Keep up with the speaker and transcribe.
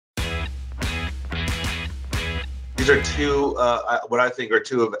These are two, what I think are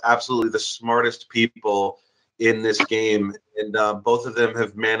two of absolutely the smartest people in this game. And both of them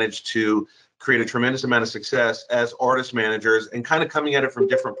have managed to create a tremendous amount of success as artist managers and kind of coming at it from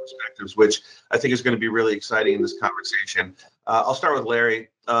different perspectives, which I think is going to be really exciting in this conversation. I'll start with Larry.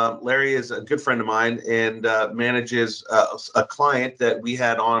 Larry is a good friend of mine and manages a client that we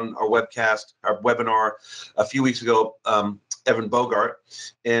had on our webinar a few weeks ago, Evan Bogart.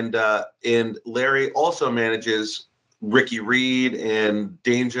 And Larry also manages Ricky Reed and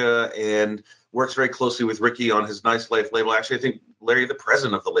Danger and works very closely with Ricky on his Nice Life label. Actually, I think Larry, the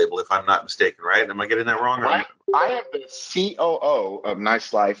president of the label, if I'm not mistaken, right? Am I getting that wrong? I am the COO of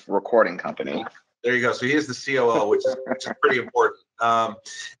Nice Life Recording Company. There you go. So he is the COO, which is pretty important.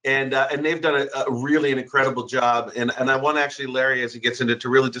 And they've done a really an incredible job. And I want actually Larry, as he gets into, to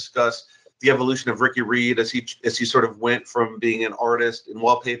really discuss the evolution of Ricky Reed as he sort of went from being an artist in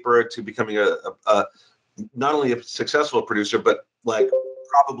wallpaper to becoming a not only a successful producer, but like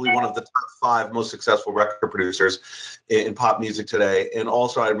probably one of the top 5 most successful record producers in pop music today. And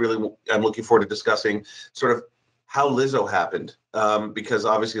also, I'm looking forward to discussing sort of how Lizzo happened, because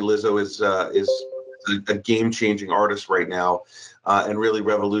obviously Lizzo is a game-changing artist right now, and really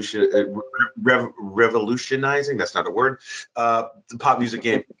revolutionizing. That's not a word. The pop music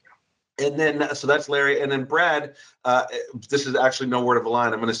game. And then, so that's Larry. And then Brad, this is actually no word of a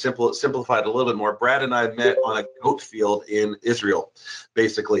line. I'm going to simplify it a little bit more. Brad and I met on a goat field in Israel,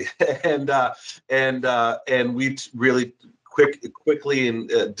 basically. and we really quickly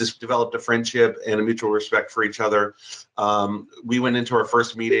and just developed a friendship and a mutual respect for each other. We went into our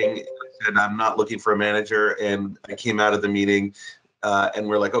first meeting and I said, I'm not looking for a manager. And I came out of the meeting and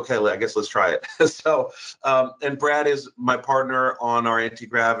we're like, okay, I guess let's try it. So, and Brad is my partner on our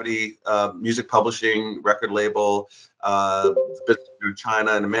AntiGravity music publishing record label, business through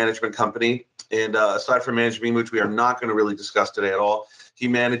China, and a management company. And aside from managing, which we are not going to really discuss today at all, he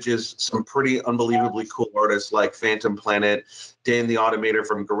manages some pretty unbelievably cool artists like Phantom Planet, Dan the Automator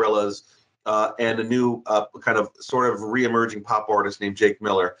from Gorillaz, and a new kind of sort of re-emerging pop artist named Jake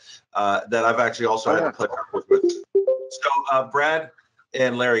Miller that I've actually also had the pleasure to work with. So Brad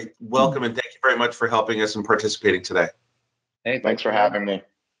and Larry, welcome and thank you very much for helping us and participating today. Hey, thanks for having me.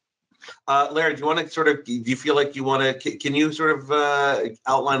 Larry, do you want to do you feel like you want to, can you sort of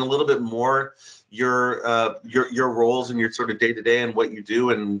outline a little bit more your roles and your sort of day-to-day and what you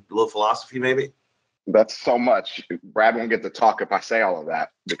do and a little philosophy maybe? That's so much. Brad won't get to talk if I say all of that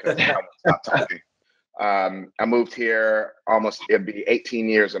because I won't stop talking. I moved here it'd be 18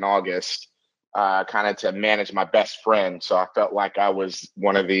 years in August, kind of to manage my best friend. So I felt like I was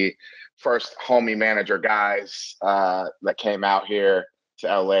one of the first homie manager guys that came out here to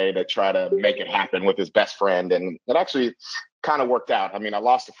LA to try to make it happen with his best friend. And it actually kind of worked out. I mean, I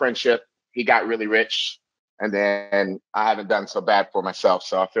lost a friendship. He got really rich. And then I haven't done so bad for myself.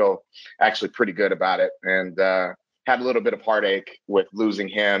 So I feel actually pretty good about it. And had a little bit of heartache with losing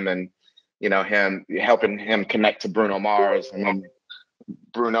him and, him helping him connect to Bruno Mars. And then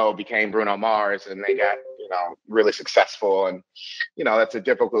Bruno became Bruno Mars and they got, really successful. And, that's a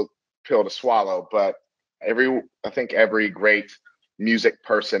difficult pill to swallow. But I think every great music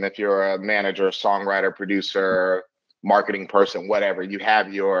person, if you're a manager, songwriter, producer, marketing person, whatever, you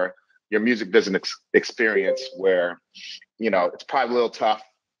have your music business experience where, it's probably a little tough,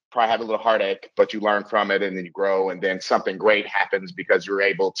 probably have a little heartache, but you learn from it and then you grow and then something great happens because you're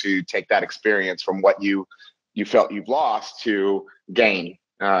able to take that experience from what you felt you've lost to gain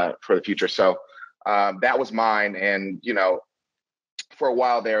for the future. So that was mine. And, for a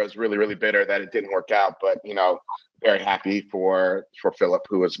while there, I was really, really bitter that it didn't work out, but, very happy for Philip,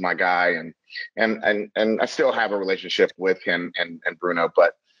 who was my guy. And I still have a relationship with him and Bruno,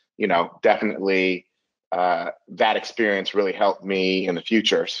 but, definitely that experience really helped me in the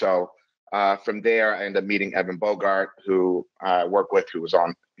future. So from there, I ended up meeting Evan Bogart, who I work with, who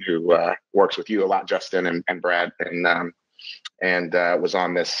works with you a lot, Justin and Brad, and was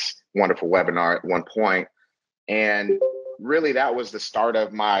on this wonderful webinar at one point. And really, that was the start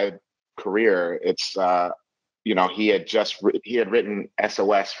of my career. It's, he had written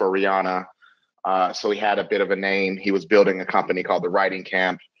SOS for Rihanna. So he had a bit of a name. He was building a company called The Writing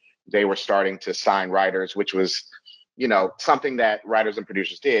Camp. They were starting to sign writers, which was, something that writers and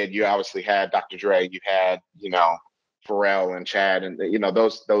producers did. You obviously had Dr. Dre, you had, Pharrell and Chad, and,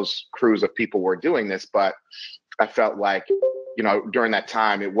 those crews of people were doing this. But I felt like, during that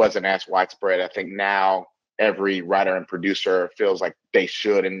time, it wasn't as widespread. I think now every writer and producer feels like they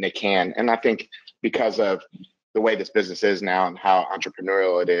should and they can. And I think because of the way this business is now and how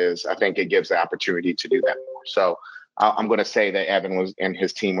entrepreneurial it is, I think it gives the opportunity to do that more. So I'm going to say that Evan and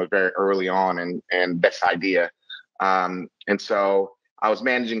his team was very early on and this idea. And so I was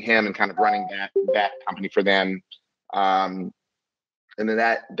managing him and kind of running that company for them. And then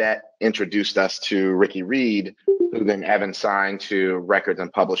that introduced us to Ricky Reed, who then Evan signed to Records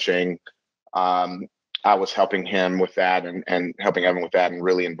and Publishing. I was helping him with that and helping Evan with that and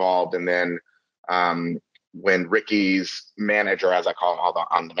really involved. And then when Ricky's manager, as I call him,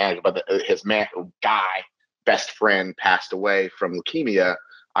 I'm the manager, but his best friend passed away from leukemia,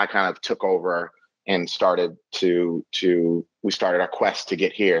 I kind of took over and started we started our quest to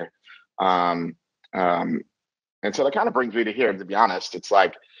get here. And so that kind of brings me to here. And to be honest, it's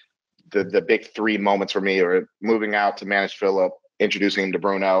like the big three moments for me are moving out to manage Philip, introducing him to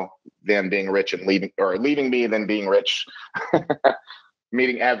Bruno, them being rich and leaving me, then being rich,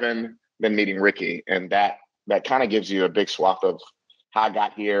 meeting Evan, then meeting Ricky. And that kind of gives you a big swath of how I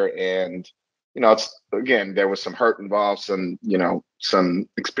got here. And, there was some hurt involved, some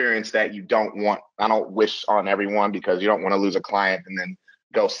experience that you I don't wish on everyone, because you don't want to lose a client and then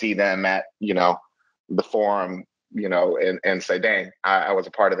go see them at, the forum, and say, dang, I was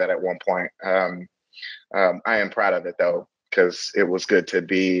a part of that at one point. I am proud of it though, because it was good to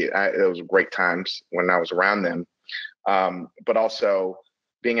be, it was great times when I was around them. But also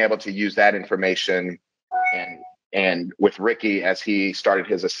being able to use that information and with Ricky, as he started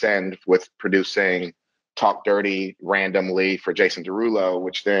his ascend with producing Talk Dirty randomly for Jason Derulo,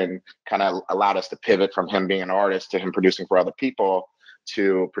 which then kind of allowed us to pivot from him being an artist to him producing for other people,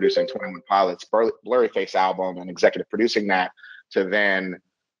 to producing 21 Pilots' Blurry Face album and executive producing that, to then,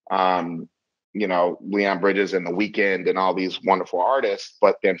 Leon Bridges and The Weeknd and all these wonderful artists,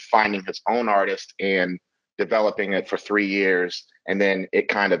 but then finding his own artist and developing it for 3 years. And then it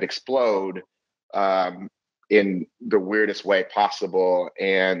kind of explode in the weirdest way possible.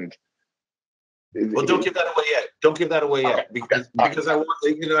 And well, don't give that away yet. Don't give that away yet, because I want,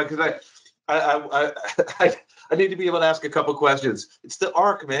 because I need to be able to ask a couple questions. It's the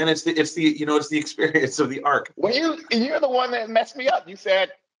arc, man. It's the experience of the arc. Well, you're the one that messed me up. You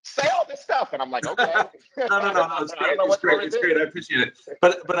said, say all this stuff, and I'm like, okay. No. It's great. It's great. I appreciate it.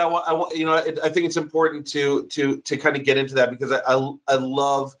 But I want, I think it's important to kind of get into that, because I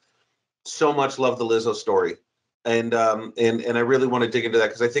love the Lizzo story. And I really want to dig into that,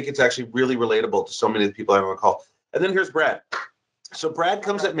 because I think it's actually really relatable to so many of the people I'm on the call. And then here's Brad. So Brad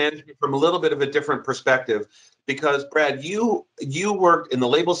comes at management from a little bit of a different perspective, because Brad, you worked in the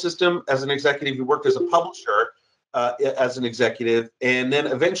label system as an executive. You worked as a publisher as an executive, and then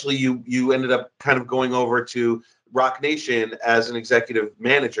eventually you ended up kind of going over to Rock Nation as an executive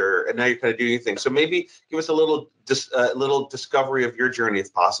manager, and now you're kind of doing your thing. So maybe give us a little discovery of your journey,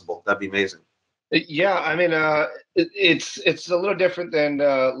 if possible. That'd be amazing. Yeah, I mean, it's a little different than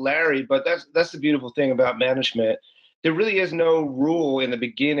Larry, but that's the beautiful thing about management. There really is no rule in the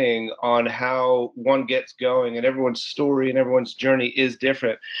beginning on how one gets going, and everyone's story and everyone's journey is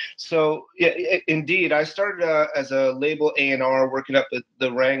different. So, yeah, indeed, I started as a label A&R, working up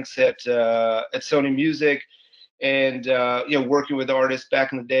the ranks at Sony Music, and working with artists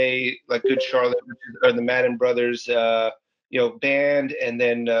back in the day like Good Charlotte or the Madden Brothers. Band, and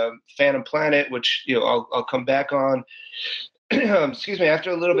then Phantom Planet, which I'll come back on. Excuse me.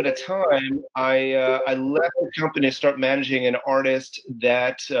 After a little bit of time, I left the company to start managing an artist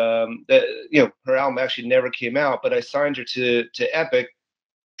that her album actually never came out, but I signed her to Epic,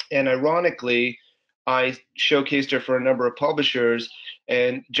 and ironically, I showcased her for a number of publishers.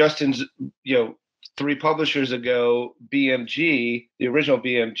 And Justin's 3 publishers ago, BMG, the original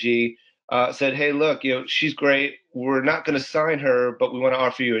BMG, said, hey, look, she's great. We're not going to sign her, but we want to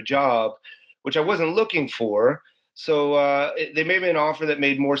offer you a job, which I wasn't looking for. So they made me an offer that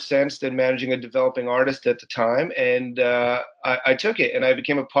made more sense than managing a developing artist at the time. And I took it, and I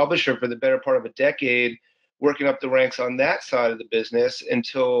became a publisher for the better part of a decade, working up the ranks on that side of the business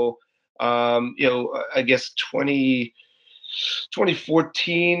until, I guess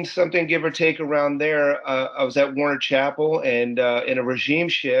 2014, something, give or take, around there. I was at Warner Chappell, and in a regime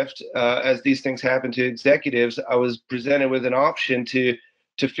shift, as these things happen to executives, I was presented with an option to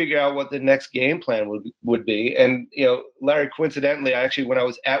figure out what the next game plan would be. And Larry, coincidentally, when I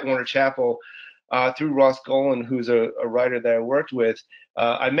was at Warner Chappell, through Ross Golan, who's a writer that I worked with,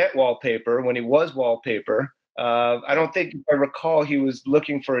 I met Wallpaper when he was Wallpaper. I don't think, if I recall, he was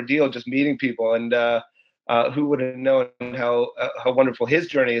looking for a deal, just meeting people, and who would have known how wonderful his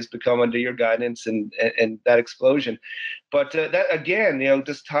journey has become under your guidance and that explosion. But that, again,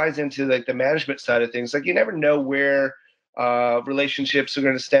 just ties into like the management side of things. Like, you never know where relationships are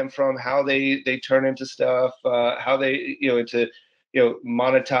going to stem from, how they turn into stuff, how they into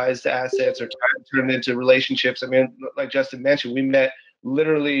monetized assets or turn into relationships. I mean, like Justin mentioned, we met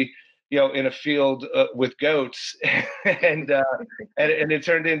literally in a field with goats, and it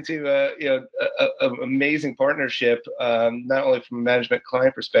turned into an amazing partnership, not only from a management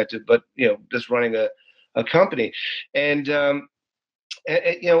client perspective, but just running a company, and so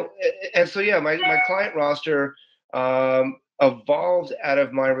yeah, my client roster evolved out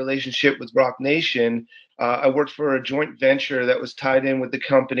of my relationship with Rock Nation. I worked for a joint venture that was tied in with the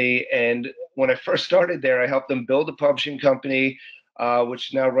company, and when I first started there, I helped them build a publishing company,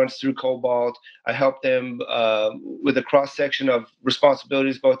 which now runs through Cobalt. I helped them with a cross section of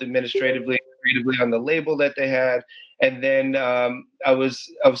responsibilities, both administratively and creatively, on the label that they had. And then I was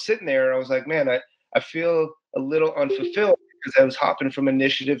sitting there, and I was like, man, I feel a little unfulfilled, because I was hopping from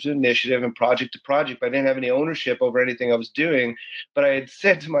initiative to initiative and project to project. But I didn't have any ownership over anything I was doing. But I had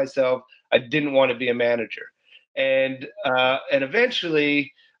said to myself, I didn't want to be a manager. And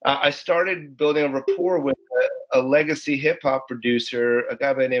eventually, I started building a rapport with a legacy hip hop producer, a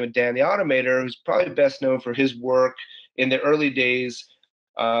guy by the name of Dan the Automator, who's probably best known for his work in the early days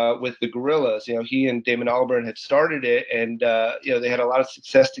with the Gorillas. He and Damon Albarn had started it, and they had a lot of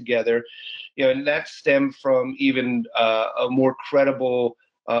success together. And that stemmed from even a more credible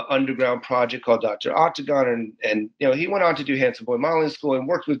underground project called Dr. Octagon, and he went on to do Handsome Boy Modeling School and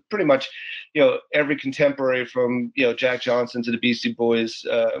worked with pretty much every contemporary, from Jack Johnson to the Beastie Boys,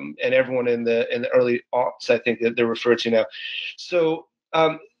 and everyone in the early aughts, I think, that they're referred to now. So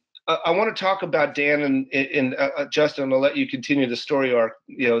I want to talk about Dan and Justin. I'll let you continue the story arc,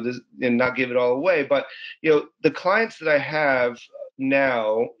 and not give it all away. But the clients that I have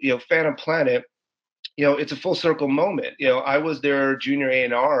now, Phantom Planet, it's a full circle moment. I was their junior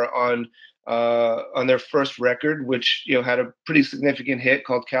A&R on their first record, which had a pretty significant hit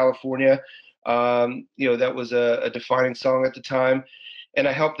called California. That was a defining song at the time, and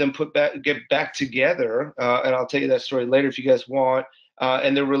I helped them get back together. And I'll tell you that story later if you guys want.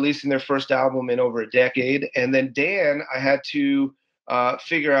 And they're releasing their first album in over a decade. And then Dan, I had to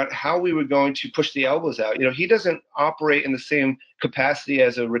figure out how we were going to push the elbows out. He doesn't operate in the same capacity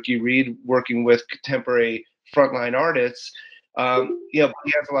as a Ricky Reed working with contemporary frontline artists. He has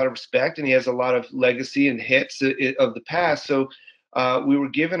a lot of respect, and he has a lot of legacy and hits of the past. So we were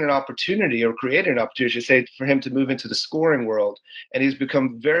given an opportunity, or created an opportunity, I should say, for him to move into the scoring world. And he's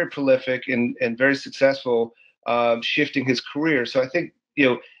become very prolific and very successful, shifting his career. So I think,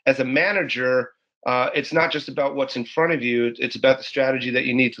 as a manager, it's not just about what's in front of you. It's about the strategy that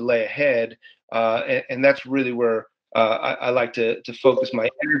you need to lay ahead. And that's really where I like to focus my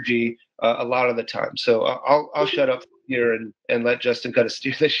energy a lot of the time. So I'll shut up here and let Justin kind of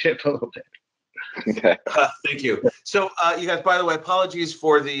steer the ship a little bit. Okay. Thank you. So, you guys, by the way, apologies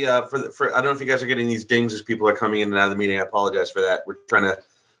for I don't know if you guys are getting these dings as people are coming in and out of the meeting. I apologize for that. We're trying to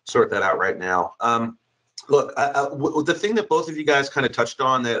sort that out right now. Look, the thing that both of you guys kind of touched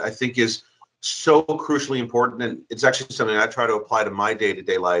on that I think is so crucially important, and it's actually something I try to apply to my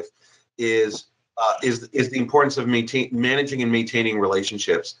day-to-day life, is the importance of managing and maintaining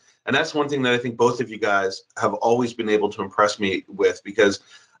relationships. And that's one thing that I think both of you guys have always been able to impress me with, because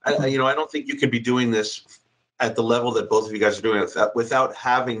I don't think you could be doing this at the level that both of you guys are doing it without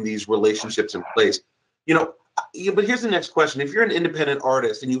having these relationships in place. But here's the next question. If you're an independent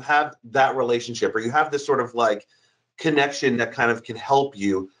artist and you have that relationship, or you have this sort of like connection that kind of can help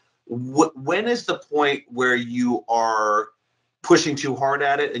you, when is the point where you are pushing too hard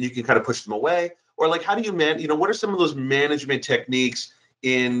at it and you can kind of push them away? Or like, how do you what are some of those management techniques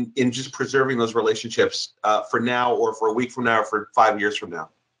in just preserving those relationships for now, or for a week from now, or for 5 years from now?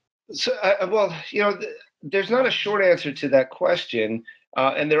 So, there's not a short answer to that question.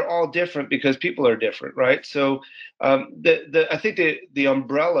 And they're all different because people are different, right? So I think the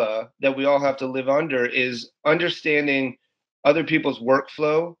umbrella that we all have to live under is understanding other people's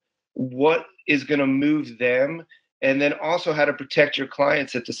workflow, what is going to move them, and then also how to protect your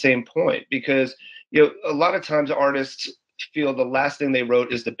clients at the same point. Because a lot of times artists feel the last thing they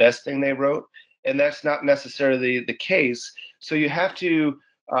wrote is the best thing they wrote, and that's not necessarily the case. So you have to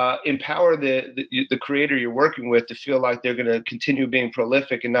empower the creator you're working with to feel like they're going to continue being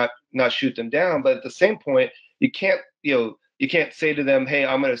prolific and not shoot them down. But at the same point, you can't say to them, hey,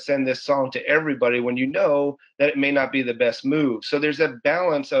 I'm going to send this song to everybody, when you know that it may not be the best move. So there's a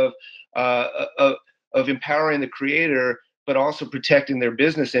balance of empowering the creator, but also protecting their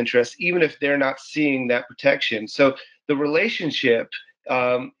business interests, even if they're not seeing that protection. So the relationship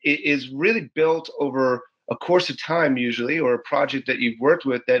is really built over a course of time, usually, or a project that you've worked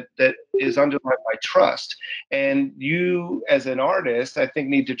with that is underlined by trust. And you, as an artist, I think,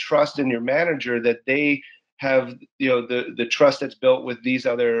 need to trust in your manager that they have the trust that's built with these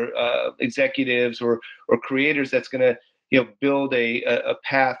other executives or creators that's going to build a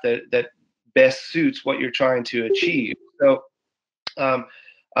path that best suits what you're trying to achieve. So,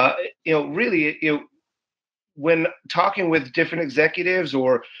 really, when talking with different executives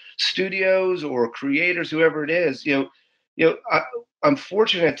or studios or creators, whoever it is, I'm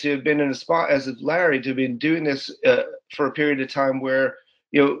fortunate to have been in a spot as of Larry to have been doing this for a period of time where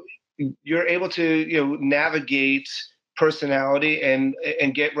you're able to navigate personality and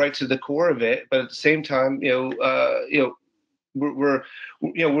get right to the core of it, but at the same time, we're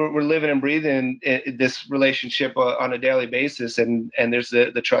living and breathing in this relationship on a daily basis, and there's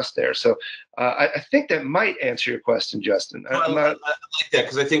the trust there. So I think that might answer your question, Justin. I like that,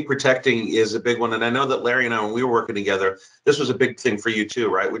 because I think protecting is a big one, and I know that Larry and I, when we were working together, this was a big thing for you too,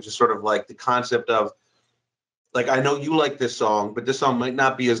 right? Which is sort of like the concept of, like, I know you like this song, but this song might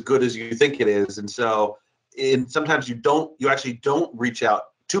not be as good as you think it is, and so sometimes you actually don't reach out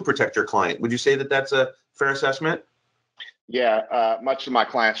to protect your client. Would you say that that's a fair assessment? Yeah, much to my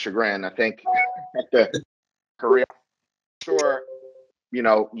client's chagrin, I think at the career, sure,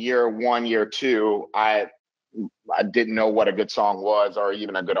 year one, year two, I didn't know what a good song was or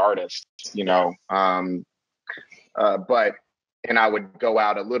even a good artist, but I would go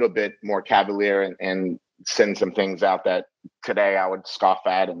out a little bit more cavalier and send some things out that today I would scoff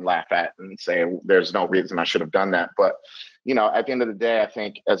at and laugh at and say, there's no reason I should have done that. But, at the end of the day, I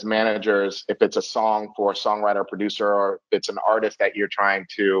think as managers, if it's a song for a songwriter, producer, or if it's an artist that you're trying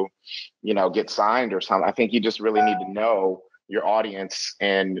to, get signed or something, I think you just really need to know your audience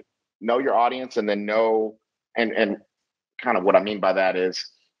and then know, and kind of what I mean by that is,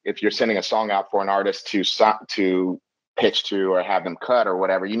 if you're sending a song out for an artist to pitch to or have them cut or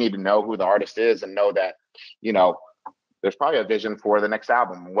whatever, you need to know who the artist is and know that, there's probably a vision for the next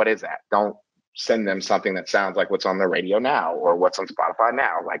album. What is that? Don't send them something that sounds like what's on the radio now or what's on Spotify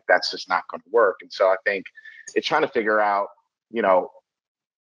now. Like, that's just not going to work. And so I think it's trying to figure out,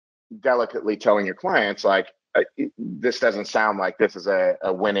 delicately telling your clients, like, this doesn't sound like this is a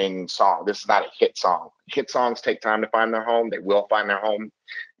winning song. This is not a hit song. Hit songs take time to find their home. They will find their home.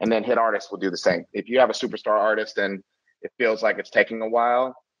 And then hit artists will do the same. If you have a superstar artist and it feels like it's taking a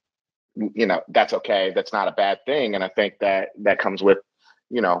while, that's okay. That's not a bad thing. And I think that comes with,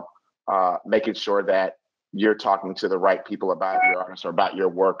 making sure that you're talking to the right people about your artist or about your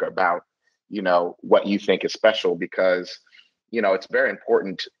work, about, what you think is special, because, it's very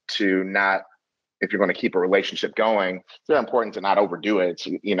important to not, if you're going to keep a relationship going, it's very important to not overdo it. It's,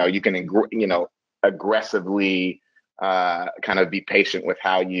 you can, aggressively kind of be patient with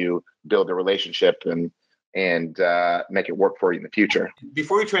how you build a relationship and make it work for you in the future.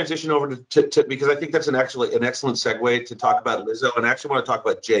 Before we transition over to because I think that's an excellent segue to talk about Lizzo, and I actually want to talk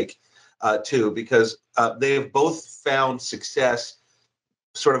about Jake too, because they have both found success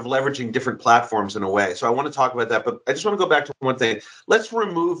sort of leveraging different platforms in a way. So I want to talk about that, but I just want to go back to one thing. Let's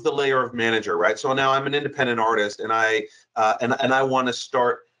remove the layer of manager, right? So now I'm an independent artist, and I want to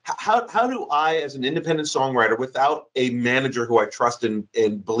start. How do I, as an independent songwriter, without a manager who I trust and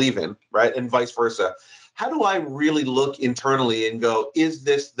believe in, right, and vice versa, how do I really look internally and go, is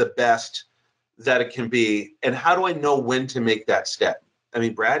this the best that it can be? And how do I know when to make that step? I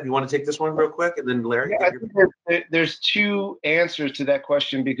mean, Brad, you want to take this one real quick, and then Larry? Yeah, I think there's two answers to that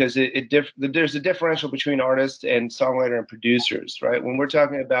question, because there's a differential between artists and songwriter and producers, right? When we're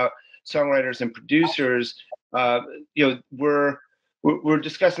talking about songwriters and producers, we're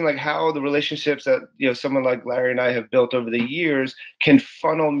discussing like how the relationships that someone like Larry and I have built over the years can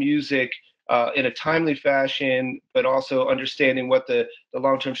funnel music in a timely fashion, but also understanding what the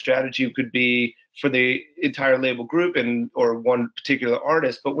long-term strategy could be for the entire label group or one particular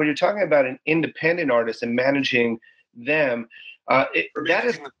artist. But when you're talking about an independent artist and managing them,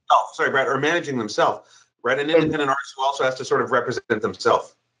 managing themselves, right? An independent artist who also has to sort of represent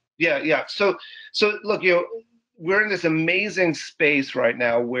themselves. Yeah. So look, we're in this amazing space right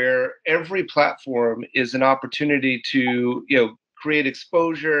now where every platform is an opportunity to create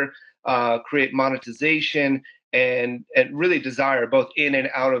exposure, create monetization, and really desire both in and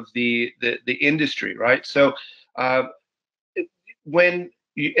out of the industry, right? So when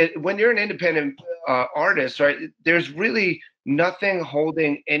you're an independent artist, right, there's really nothing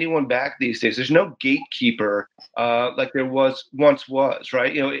holding anyone back these days. There's no gatekeeper like there once was,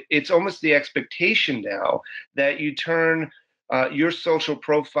 right? It's almost the expectation now that you turn your social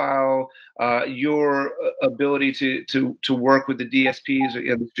profile, your ability to work with the DSPs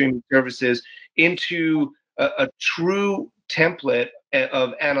or the streaming services into a true template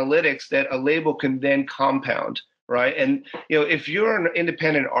of analytics that a label can then compound, right? And if you're an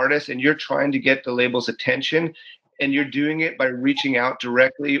independent artist and you're trying to get the label's attention, and you're doing it by reaching out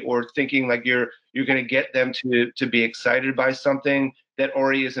directly or thinking like you're going to get them to be excited by something that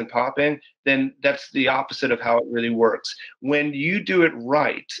already isn't popping, then that's the opposite of how it really works. When you do it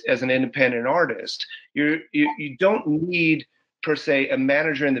right as an independent artist, you don't need per se a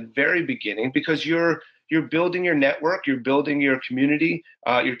manager in the very beginning, because you're building your network, you're building your community,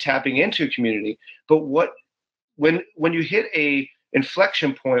 you're tapping into a community. But when you hit a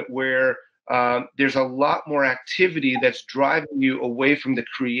inflection point where there's a lot more activity that's driving you away from the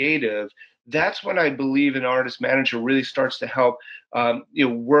creative, that's when I believe an artist manager really starts to help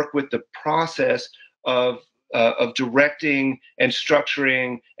work with the process of directing and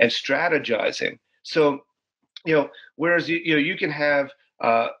structuring and strategizing. So whereas you can have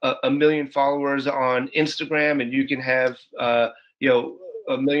a million followers on Instagram, and you can have a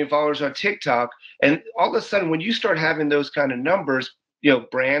million followers on TikTok, and all of a sudden when you start having those kind of numbers,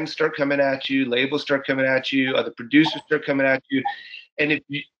 brands start coming at you, labels start coming at you, other producers start coming at you. And if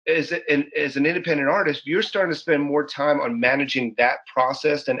you, as an independent artist, you're starting to spend more time on managing that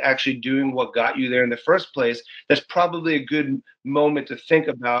process than actually doing what got you there in the first place. That's probably a good moment to think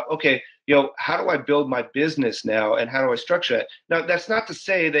about, okay, how do I build my business now, and how do I structure it? Now, that's not to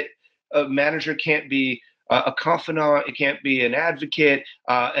say that a manager can't be a confidant, it can't be an advocate,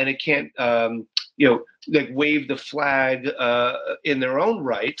 and it can't, like wave the flag in their own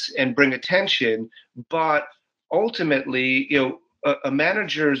right and bring attention. But ultimately, a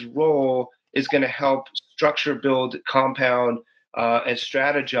manager's role is going to help structure, build, compound, and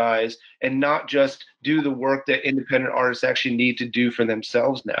strategize, and not just do the work that independent artists actually need to do for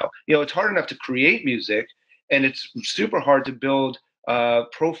themselves now. It's hard enough to create music, and it's super hard to build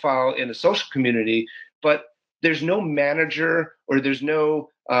profile in a social community, but there's no manager, or there's no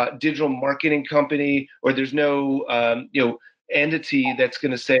digital marketing company, or there's no entity that's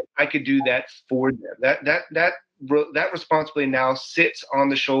going to say, I could do that for them. That responsibility now sits on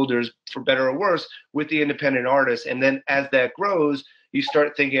the shoulders, for better or worse, with the independent artist. And then as that grows, you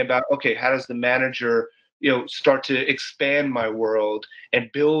start thinking about, okay, how does the manager, start to expand my world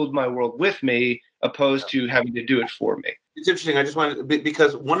and build my world with me, opposed to having to do it for me. It's interesting. I just wanted,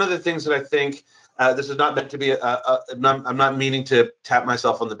 because one of the things that I think, this is not meant to be, I'm not meaning to tap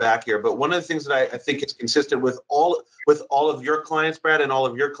myself on the back here, but one of the things that I think is consistent with all of your clients, Brad, and all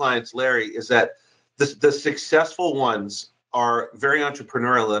of your clients, Larry, is that the successful ones are very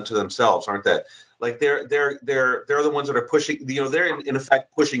entrepreneurial unto themselves, aren't they? Like they're the ones that are pushing, they're in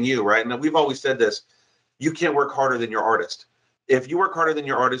effect pushing you, right? And we've always said this: you can't work harder than your artist. If you work harder than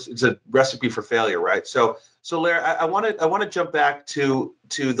your artist, it's a recipe for failure, right? So Larry, I want to jump back to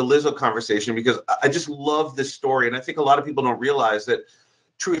the Lizzo conversation, because I just love this story, and I think a lot of people don't realize that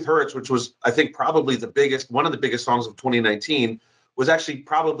Truth Hurts, which was, I think, probably one of the biggest songs of 2019, was actually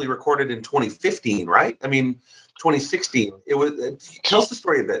probably recorded in 2015, right? I mean, 2016. It was. Tell us the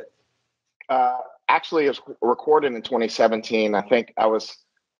story a bit. Actually, it was recorded in 2017. I think I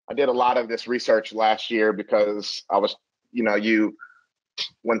did a lot of this research last year, because I was,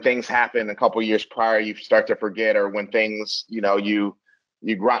 when things happen a couple of years prior, you start to forget, or when things, you're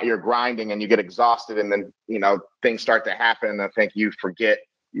grinding and you get exhausted, and then, things start to happen. I think you forget,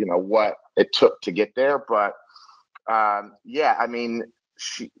 what it took to get there. But yeah, I mean,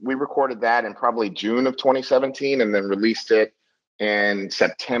 we recorded that in probably June of 2017, and then released it in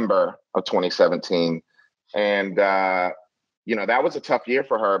September of 2017. And, that was a tough year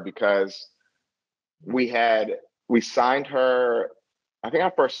for her, because we signed her. I think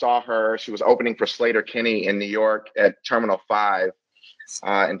I first saw her, she was opening for Slater Kinney in New York at Terminal 5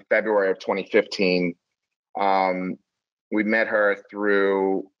 in February of 2015. We met her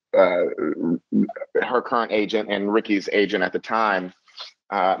through her current agent and Ricky's agent at the time,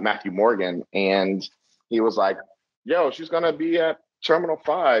 Matthew Morgan. And he was like, yo, she's going to be at Terminal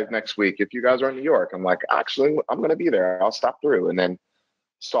 5 next week if you guys are in New York. I'm like, actually, I'm going to be there. I'll stop through. And then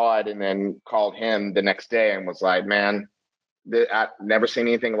saw it, and then called him the next day and was like, man, I've never seen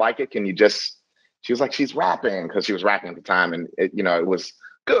anything like it. Can you just, she was like, she's rapping, because she was rapping at the time. And it, it was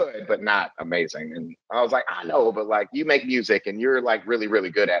good, but not amazing. And I was like, I know, but like, you make music and you're like really, really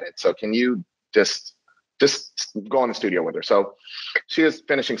good at it. So can you just go in the studio with her? So she was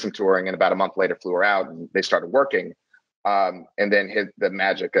finishing some touring, and about a month later flew her out, and they started working. And then the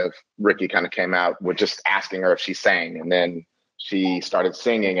magic of Ricky kind of came out with just asking her if she sang. And then she started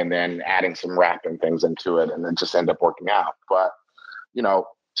singing, and then adding some rap and things into it, and then just ended up working out. But,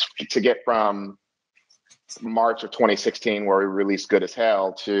 to get from March of 2016, where we released Good as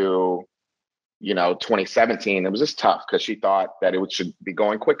Hell, to, 2017, it was just tough, because she thought that it should be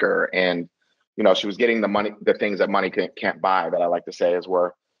going quicker. And, she was getting the things that money can't buy, that I like to say, is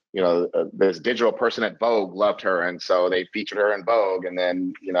where, this digital person at Vogue loved her, and so they featured her in Vogue. And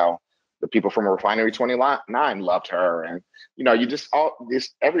then, the people from Refinery 29 loved her. And, you just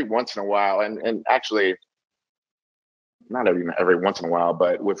every once in a while, and actually not every once in a while,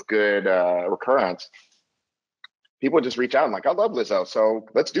 but with good recurrence, people just reach out and like, I love Lizzo, so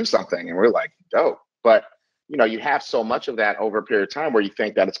let's do something. And we're like, dope. But, you have so much of that over a period of time where you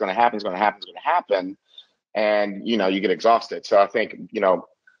think that it's going to happen, and, you get exhausted. So I think,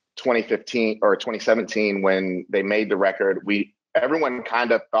 2015 or 2017, when they made the record, everyone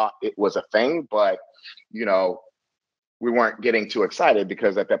kind of thought it was a thing, but, we weren't getting too excited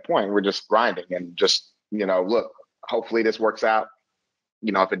because at that point we're just grinding and just, look, hopefully this works out.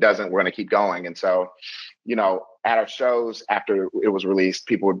 If it doesn't, we're going to keep going. And so, at our shows after it was released,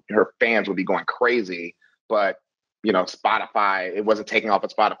 her fans would be going crazy, but, Spotify, it wasn't taking off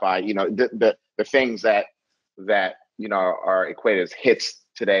at Spotify. The things that, are equated as hits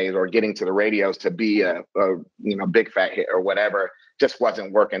today or getting to the radios to be a big fat hit or whatever just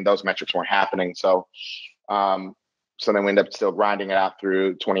wasn't working. Those metrics weren't happening. So, so then we ended up still grinding it out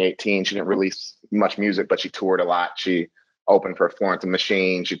through 2018. She didn't release much music, but she toured a lot. She opened for Florence and the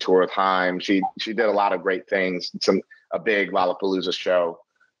Machine. She toured with Haim. She did a lot of great things. A big Lollapalooza show.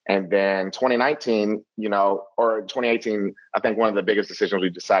 And then 2019, or 2018, I think one of the biggest decisions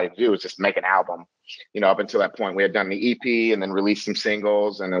we decided to do was just make an album. Up until that point, we had done the EP and then released some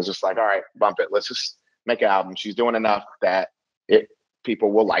singles, and it was just like, all right, bump it. Let's just make an album. She's doing enough that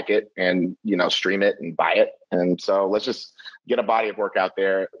people will like it and, stream it and buy it. And so let's just get a body of work out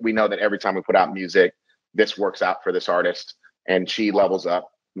there. We know that every time we put out music, this works out for this artist, and she levels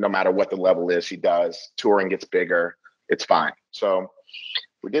up no matter what the level is. She does. Touring gets bigger. It's fine. So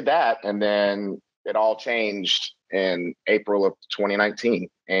we did that, and then it all changed in April of 2019.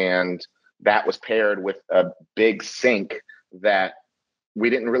 And that was paired with a big sync that no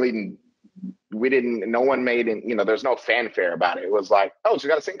one made it, there's no fanfare about it. It was like, oh, she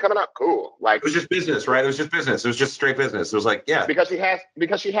got a sync coming up. Cool. Like, it was just business, right? It was just business. It was just straight business. It was like, yeah. Because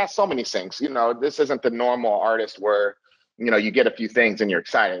she has so many syncs, this isn't the normal artist where, you get a few things and you're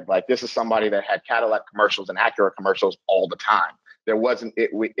excited. Like, this is somebody that had Cadillac commercials and Acura commercials all the time. There wasn't,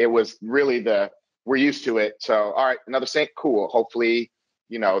 it was really we're used to it. So, all right, another sync. Cool. Hopefully,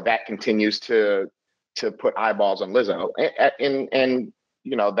 that continues to put eyeballs on Lizzo. And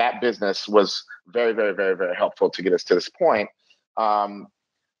that business was very, very, very, very helpful to get us to this point.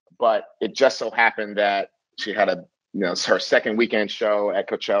 But it just so happened that she had her second weekend show at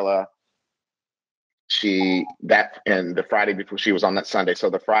Coachella. And the Friday before, she was on that Sunday. So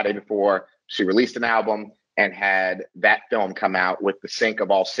the Friday before, she released an album and had that film come out with the sync of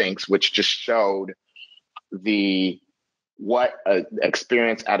all syncs, which just showed what an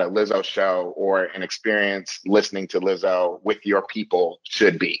experience at a Lizzo show or an experience listening to Lizzo with your people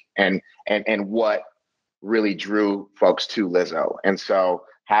should be, and what really drew folks to Lizzo. And so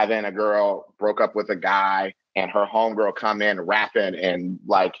having a girl broke up with a guy and her homegirl come in rapping and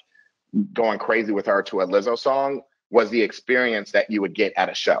like going crazy with her to a Lizzo song was the experience that you would get at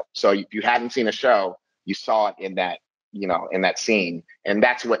a show. So if you hadn't seen a show, you saw it in that, in that scene. And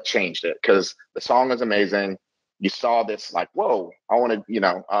that's what changed it, because the song is amazing. You saw this like, whoa, I want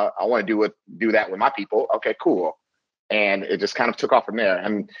to, I want to do that with my people. Okay, cool. And it just kind of took off from there.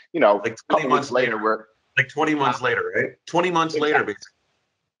 And, like 20 months later, right? 20 months later, basically.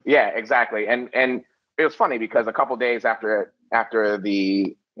 Yeah, exactly. And it was funny because a couple days after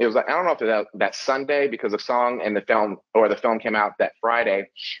it was like, I don't know if that Sunday, because the song and the film came out that Friday.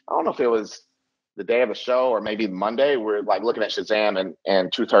 I don't know if it was the day of the show or maybe Monday. We're like looking at Shazam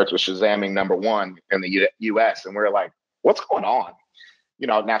and Truth Hurts was Shazamming #1 in the US. And we're like, what's going on?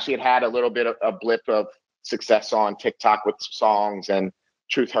 Now she had a little bit of a blip of success on TikTok with songs, and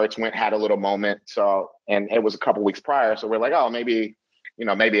Truth Hurts had a little moment. So, and it was a couple weeks prior. So we're like, oh, maybe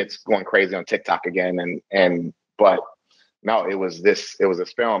it's going crazy on TikTok again. But no, it was this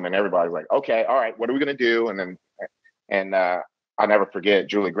film, and everybody's like, okay, all right, what are we going to do? And I'll never forget,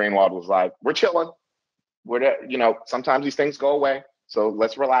 Julie Greenwald was like, we're chilling. Sometimes these things go away. So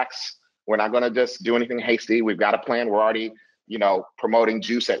let's relax. We're not going to just do anything hasty. We've got a plan. We're already, promoting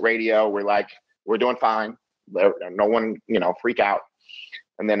Juice at radio. We're like, we're doing fine. No one, freak out.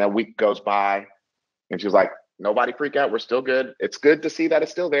 And then a week goes by and she's like, nobody freak out. We're still good. It's good to see that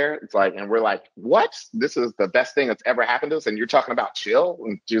it's still there. It's like, and we're like, what? This is the best thing that's ever happened to us. And you're talking about chill.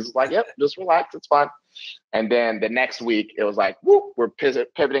 And she's like, yep, just relax. It's fine. And then the next week it was like, whoop, we're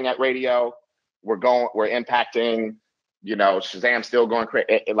pivoting at radio. We're impacting, Shazam's still going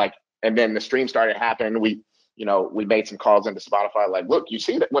crazy. And then the stream started happening. We made some calls into Spotify, like, look, you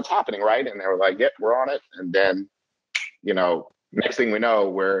see what's happening, right? And they were like, yep, we're on it. And then, next thing we know,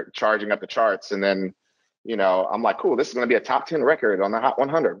 we're charging up the charts. And then, you know, I'm like, cool, this is going to be a top 10 record on the Hot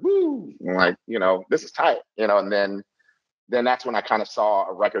 100. Woo! I'm like, you know, this is tight, you know. And then that's when I kind of saw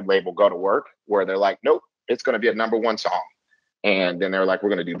a record label go to work where they're like, nope, it's going to be a #1 song. And then they're like, we're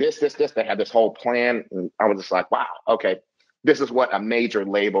going to do this. They had this whole plan. And I was just like, wow, okay, this is what a major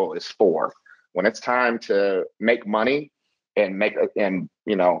label is for. When it's time to make money and make a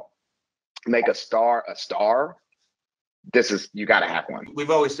star a star, you got to have one.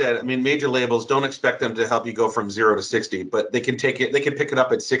 We've always said, I mean, major labels, don't expect them to help you go from 0 to 60, but they can pick it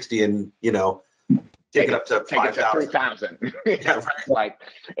up at 60 and, you know, take it up to 5,000. 3,000. Yeah, right.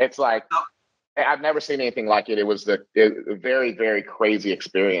 It's like, I've never seen anything like it. It was a very, very crazy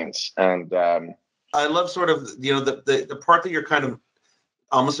experience. And I love sort of, you know, the part that you're kind of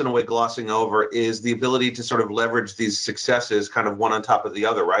almost in a way glossing over is the ability to sort of leverage these successes kind of one on top of the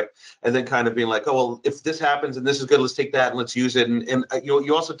other, right? And then kind of being like, oh, well, if this happens and this is good, let's take that and let's use it. And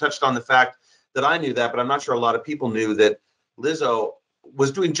you also touched on the fact that I knew that, but I'm not sure a lot of people knew that Lizzo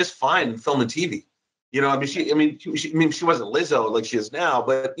was doing just fine in film and TV. You know, I mean, she wasn't Lizzo like she is now,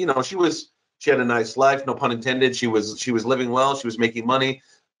 but, you know, she had a nice life, no pun intended. She was living well. She was making money,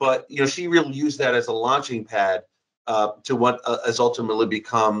 but you know, she really used that as a launching pad to what has ultimately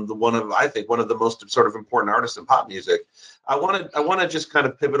become one of the most sort of important artists in pop music. I want to just kind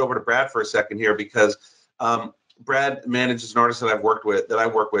of pivot over to Brad for a second here because Brad manages an artist that I work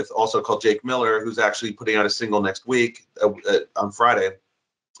with, also called Jake Miller, who's actually putting out a single next week on Friday.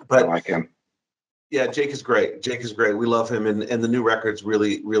 But I like him. Yeah, Jake is great. We love him, and the new record's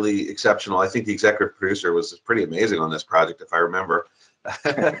really, really exceptional. I think the executive producer was pretty amazing on this project, if I remember.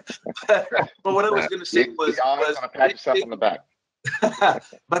 But what I was going to say was pat yourself on the back.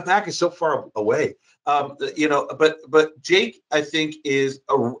 My back is so far away. You know, but Jake, I think, is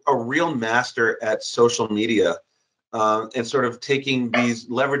a real master at social media and sort of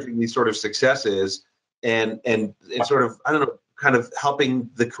leveraging these sort of successes and sort of, I don't know, kind of helping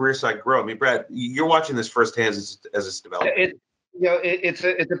the career side grow. I mean, Brad, you're watching this firsthand as it's developing. It's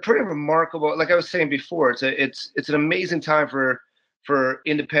a pretty remarkable. Like I was saying before, it's an amazing time for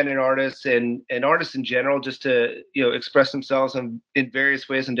independent artists and artists in general, just to express themselves in various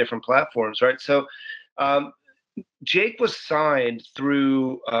ways on different platforms, right? So, Jake was signed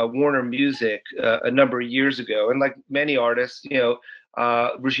through Warner Music a number of years ago, and like many artists,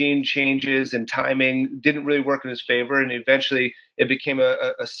 regime changes and timing didn't really work in his favor, and eventually it became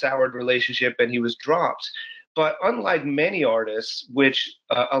a soured relationship, and he was dropped. But unlike many artists, which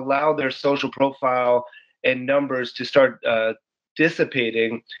allow their social profile and numbers to start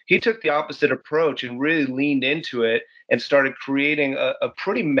dissipating, he took the opposite approach and really leaned into it and started creating a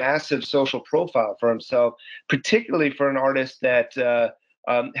pretty massive social profile for himself, particularly for an artist that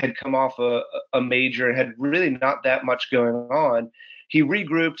had come off a major and had really not that much going on. He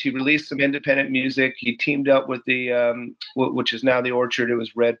regrouped. He released some independent music. He teamed up with the which is now the Orchard. It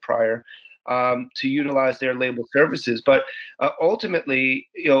was Red prior, to utilize their label services. But ultimately,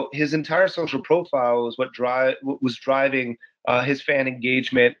 his entire social profile was what was driving his fan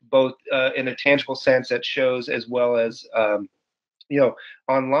engagement, both in a tangible sense at shows as well as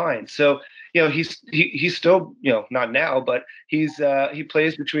online. So he's still not now, but he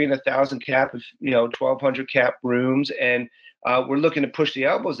plays between 1,000 cap, 1,200 cap rooms, and we're looking to push the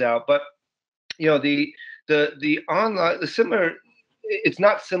elbows out. But the online, the similar, it's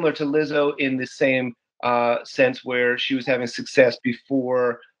not similar to Lizzo in the same sense where she was having success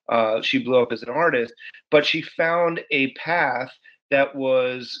before she blew up as an artist, but she found a path that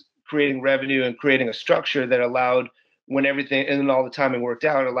was creating revenue and creating a structure that allowed, when everything and all the timing worked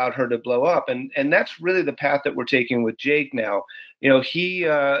out, allowed her to blow up. And that's really the path that we're taking with Jake now. He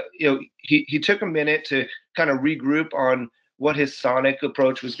took a minute to kind of regroup on what his sonic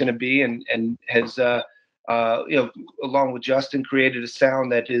approach was going to be, and has along with Justin, created a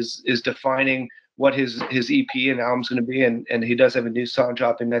sound that is defining what his EP and album's going to be, and he does have a new song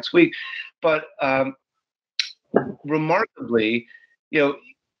dropping next week. But remarkably,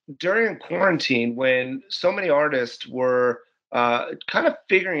 during quarantine, when so many artists were kind of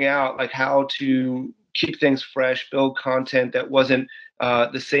figuring out like how to keep things fresh, build content that wasn't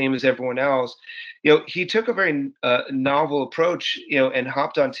the same as everyone else, he took a very novel approach, and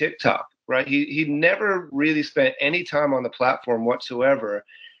hopped on TikTok. Right, he never really spent any time on the platform whatsoever,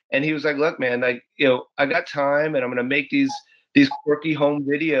 and he was like, "Look, man, like I got time, and I'm gonna make these quirky home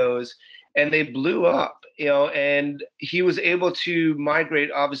videos," and they blew up. And he was able to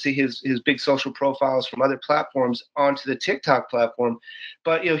migrate, obviously, his big social profiles from other platforms onto the TikTok platform.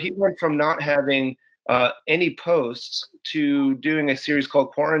 But he went from not having any posts to doing a series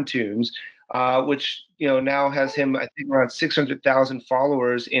called Quarantunes, which now has him, I think, around 600,000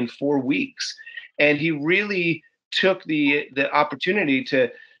 followers in 4 weeks. And he really took the opportunity to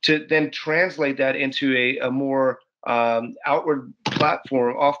then translate that into a more outward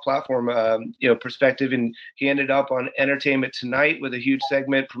platform, off-platform, perspective. And he ended up on Entertainment Tonight with a huge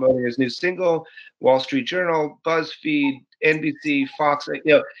segment promoting his new single, Wall Street Journal, BuzzFeed, NBC, Fox.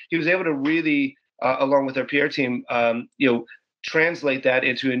 He was able to really, along with our PR team, translate that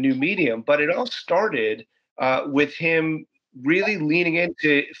into a new medium. But it all started with him really leaning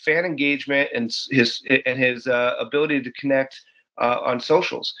into fan engagement and his ability to connect on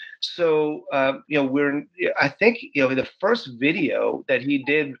socials. So I think the first video that he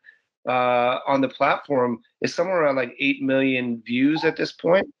did on the platform is somewhere around like 8 million views at this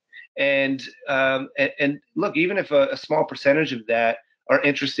point. And look, even if a small percentage of that are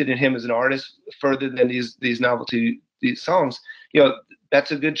interested in him as an artist further than these novelty these songs,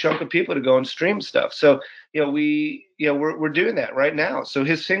 that's a good chunk of people to go and stream stuff. So we're doing that right now. So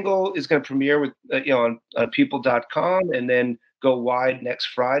his single is going to premiere with on people.com and then go wide next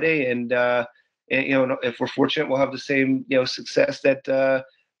Friday. And if we're fortunate, we'll have the same success that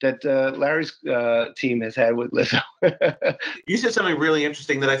Larry's team has had with Lizzo. You said something really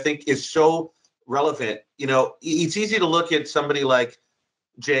interesting that I think is so relevant. It's easy to look at somebody like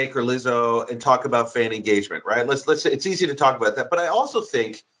Jake or Lizzo and talk about fan engagement, right? Let's say it's easy to talk about that. But I also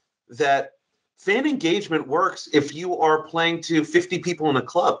think that fan engagement works if you are playing to 50 people in a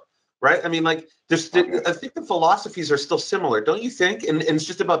club, right? I mean, like, I think the philosophies are still similar, don't you think? And it's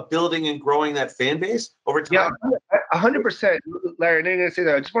just about building and growing that fan base over time. Yeah, 100%. Larry, I know you're going to say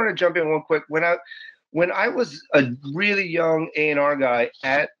that. I just want to jump in one quick. When I was a really young A&R guy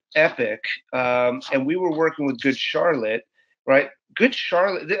at Epic, and we were working with Good Charlotte, right? Good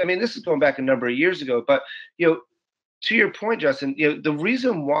Charlotte, I mean, this is going back a number of years ago, but, to your point, Justin, the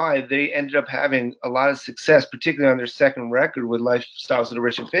reason why they ended up having a lot of success, particularly on their second record with Lifestyles of the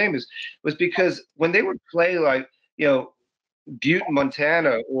Rich and Famous, was because when they would play like, Butte,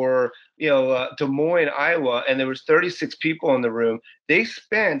 Montana, or Des Moines, Iowa, and there was 36 people in the room, they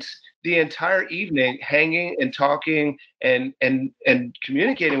spent the entire evening hanging and talking and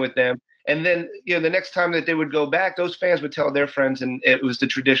communicating with them. And then, the next time that they would go back, those fans would tell their friends, and it was the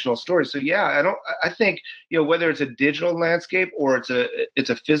traditional story. So yeah, I think, whether it's a digital landscape or it's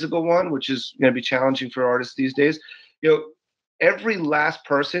a physical one, which is going to be challenging for artists these days, every last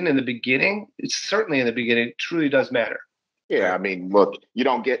person in the beginning, truly does matter. Yeah, I mean, look, you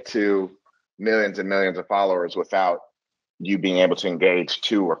don't get to millions and millions of followers without you being able to engage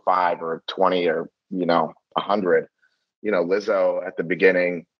 2 or 5 or 20 or 100. Lizzo at the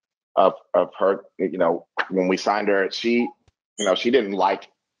beginning of her, when we signed her, she didn't like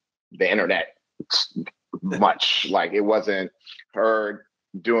the internet much. Like, it wasn't her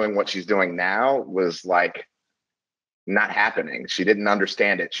doing what she's doing now was like not happening. She didn't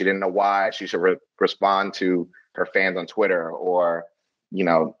understand it. She didn't know why she should respond to her fans on Twitter or,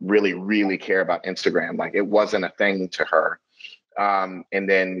 really, really care about Instagram. Like, it wasn't a thing to her. And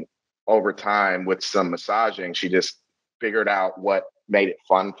then over time with some massaging, she just figured out what made it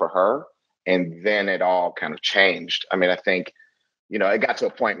fun for her. And then it all kind of changed. I mean, I think, it got to a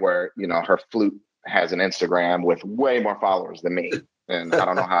point where, her flute has an Instagram with way more followers than me. And I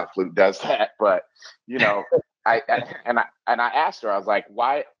don't know how flute does that, but, I asked her, I was like,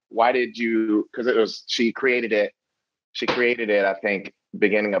 why did you, because she created it, I think,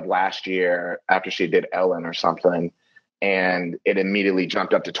 beginning of last year after she did Ellen or something. And it immediately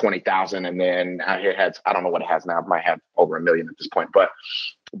jumped up to 20,000. And then it has, I don't know what it has now. It might have over 1 million at this point.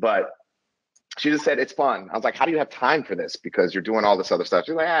 But she just said, it's fun. I was like, how do you have time for this? Because you're doing all this other stuff.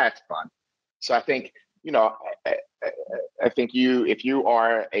 She's like, it's fun. So I think, I think if you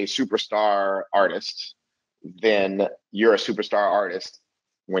are a superstar artist, then you're a superstar artist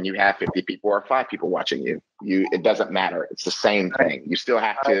when you have 50 people or 5 people watching you. It doesn't matter. It's the same thing. You still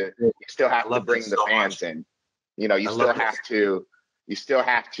have to bring the fans in. You still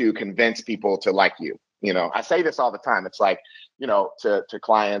have to convince people to like you. I say this all the time. It's like, to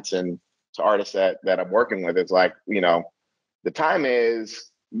clients and to artists that I'm working with, it's like, the time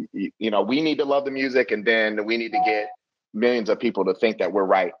is, we need to love the music, and then we need to get millions of people to think that we're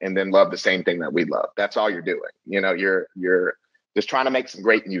right and then love the same thing that we love. That's all you're doing. You're just trying to make some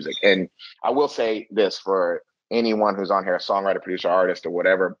great music. And I will say this for anyone who's on here, a songwriter, producer, artist, or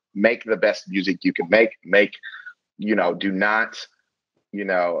whatever, make the best music you can make, do not, I'm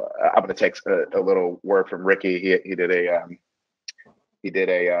going to take a little word from Ricky. He did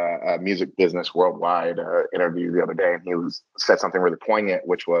a music business worldwide interview the other day, and he said something really poignant,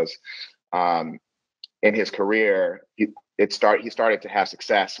 which was in his career, he started to have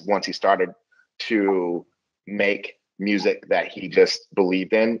success once he started to make music that he just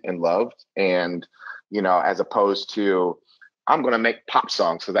believed in and loved. And, you know, as opposed to, I'm going to make pop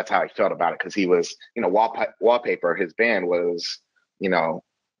songs. So that's how he felt about it. Cause he was, you know, Wallpaper, his band was, you know,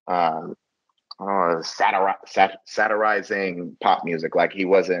 satirizing pop music. Like he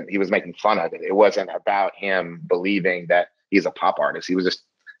was making fun of it. It wasn't about him believing that he's a pop artist. He was just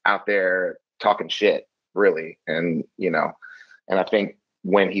out there talking shit, really. And, you know, and I think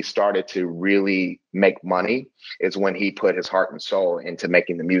when he started to really make money is when he put his heart and soul into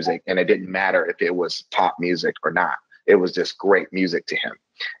making the music. And it didn't matter if it was pop music or not. It was just great music to him.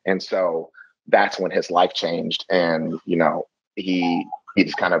 And so that's when his life changed. And, you know, he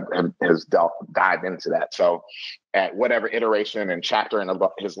just kind of has dived into that. So at whatever iteration and chapter in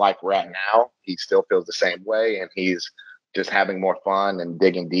his life we're at now, he still feels the same way. And he's just having more fun and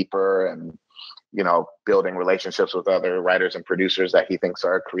digging deeper and, you know, building relationships with other writers and producers that he thinks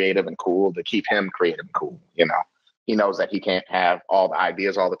are creative and cool to keep him creative and cool. You know, he knows that he can't have all the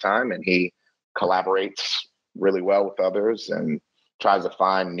ideas all the time, and he collaborates really well with others and tries to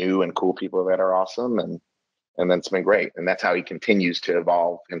find new and cool people that are awesome. And then it's been great. And that's how he continues to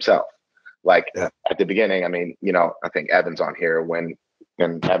evolve himself. Like at the beginning, I mean, you know, I think Evan's on here when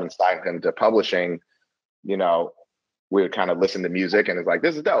Evan signed him to publishing, you know, we would kind of listen to music and it's like,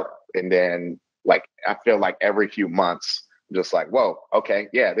 this is dope. And then like, I feel like every few months, just like, whoa, okay,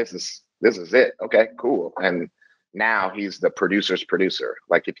 yeah, this is it. Okay, cool. And now he's the producer's producer.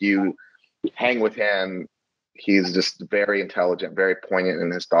 Like if you hang with him, he's just very intelligent, very poignant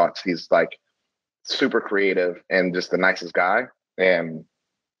in his thoughts. He's like super creative and just the nicest guy. And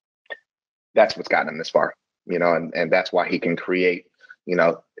that's what's gotten him this far, you know, and that's why he can create, you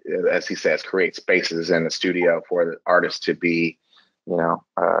know, as he says, create spaces in the studio for the artists to be, you know,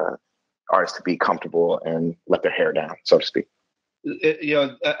 artists to be comfortable and let their hair down, so to speak. You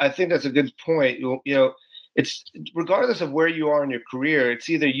know, I think that's a good point. You know, it's regardless of where you are in your career, it's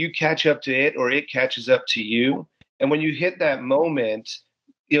either you catch up to it or it catches up to you. And when you hit that moment,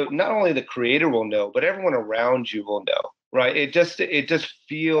 you know, not only the creator will know, but everyone around you will know, right? It just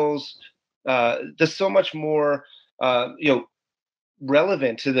feels just so much more, you know,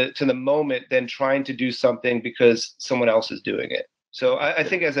 relevant to the moment than trying to do something because someone else is doing it. So I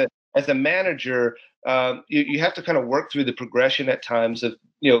think as a manager, you have to kind of work through the progression at times of,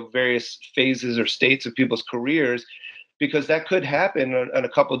 you know, various phases or states of people's careers, because that could happen on a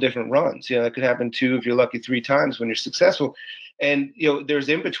couple of different runs. You know, that could happen 2, if you're lucky, 3 times when you're successful. And, you know, there's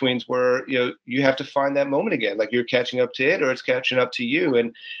in-betweens where, you know, you have to find that moment again, like you're catching up to it or it's catching up to you.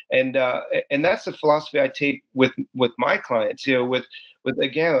 And that's the philosophy I take with my clients, you know, with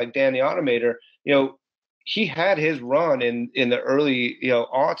again, like Dan the Automator, you know, he had his run in the early, you know,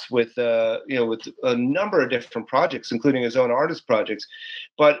 aughts with you know, with a number of different projects, including his own artist projects.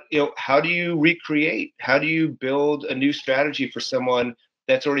 But, you know, how do you recreate? How do you build a new strategy for someone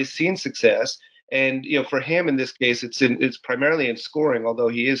that's already seen success? And, you know, for him in this case, it's primarily in scoring, although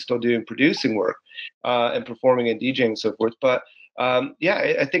he is still doing producing work and performing and DJing and so forth. But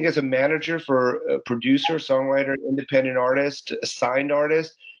yeah, I think as a manager for a producer, songwriter, independent artist, assigned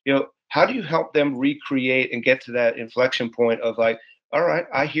artist, you know, how do you help them recreate and get to that inflection point of like, all right,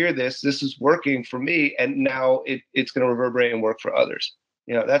 I hear this is working for me, and now it's going to reverberate and work for others.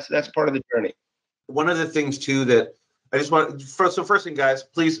 You know, that's part of the journey. One of the things too that I just want first thing, guys,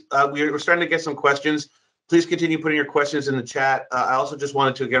 please, we're starting to get some questions. Please continue putting your questions in the chat. I also just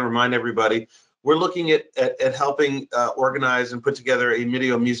wanted to again remind everybody, we're looking at helping organize and put together a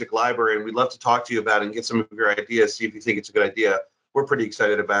MDIIO music library, and we'd love to talk to you about it and get some of your ideas, see if you think it's a good idea. We're pretty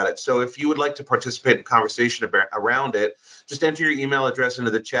excited about it. So if you would like to participate in the conversation around it, just enter your email address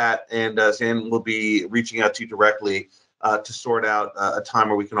into the chat, and Zan will be reaching out to you directly to sort out a time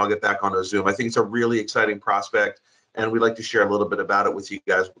where we can all get back onto Zoom. I think it's a really exciting prospect, and we'd like to share a little bit about it with you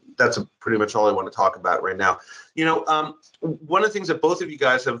guys. That's pretty much all I want to talk about right now. You know, one of the things that both of you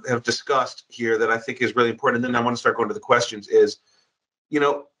guys have discussed here that I think is really important, and then I want to start going to the questions, is, you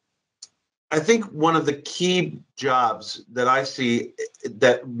know, I think one of the key jobs that I see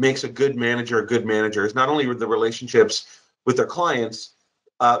that makes a good manager is not only the relationships with their clients,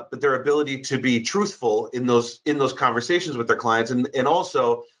 but their ability to be truthful in those conversations with their clients, and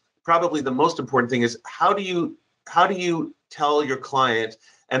also probably the most important thing is how do you tell your client?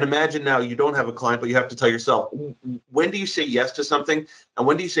 And imagine now you don't have a client, but you have to tell yourself, when do you say yes to something and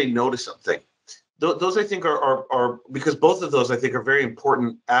when do you say no to something? Those I think are because both of those I think are very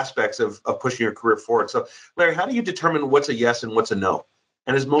important aspects of pushing your career forward. So Larry, how do you determine what's a yes and what's a no?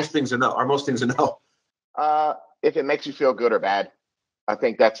 And is most things a no? Are most things a no? If it makes you feel good or bad, I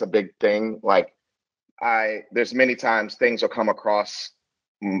think that's a big thing. Like there's many times things will come across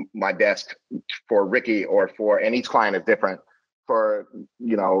my desk for Ricky and each client is different for,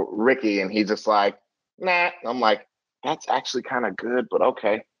 Ricky. And he's just like, nah. I'm like, that's actually kind of good, but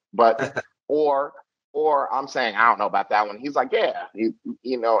okay. But, or I'm saying, I don't know about that one. He's like, yeah,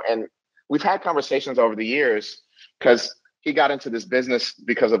 and we've had conversations over the years because he got into this business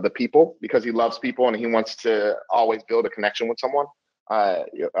because of the people, because he loves people and he wants to always build a connection with someone, an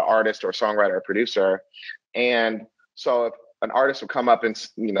artist or songwriter or producer. And so if an artist would come up and,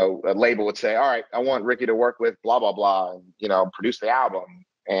 a label would say, all right, I want Ricky to work with blah, blah, blah, and, produce the album.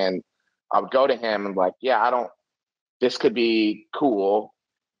 And I would go to him and like, yeah, this could be cool.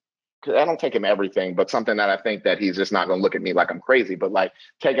 Cause I don't take him everything, but something that I think that he's just not going to look at me like I'm crazy, but like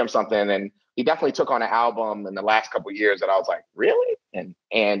take him something. And he definitely took on an album in the last couple of years that I was like, really?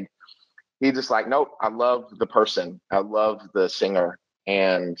 And he's just like, nope, I love the person. I love the singer.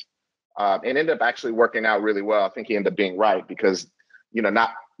 And it ended up actually working out really well. I think he ended up being right because,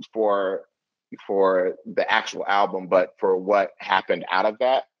 not for the actual album, but for what happened out of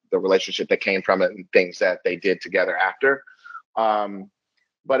that, the relationship that came from it and things that they did together after.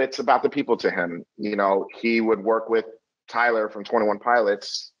 But it's about the people to him. He would work with Tyler from 21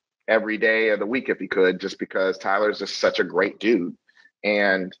 Pilots every day of the week if he could, just because Tyler's just such a great dude.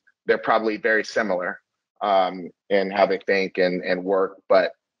 And they're probably very similar in how they think and work,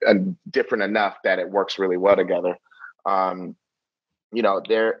 but different enough that it works really well together. I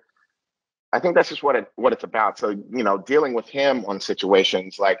think that's just what it's about. So, dealing with him on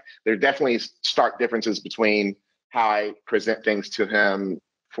situations, like there are definitely stark differences between how I present things to him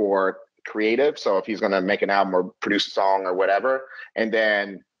for creative. So if he's going to make an album or produce a song or whatever, and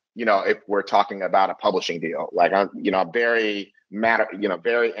then, if we're talking about a publishing deal, like I'm, very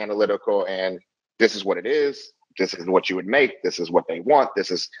very analytical, and this is what it is. This is what you would make. This is what they want.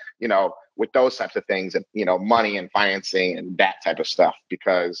 This is, with those types of things, money and financing and that type of stuff,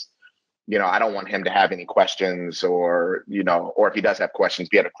 because, I don't want him to have any questions or if he does have questions,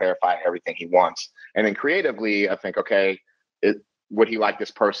 be able to clarify everything he wants. And then creatively, I think, okay, would he like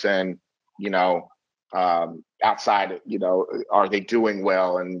this person, outside, are they doing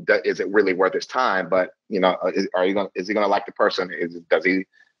well? And is it really worth his time? But, is he going to like the person?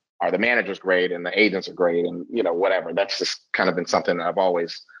 Are the managers great and the agents are great and, whatever. That's just kind of been something that I've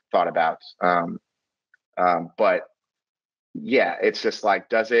always thought about. But yeah, it's just like,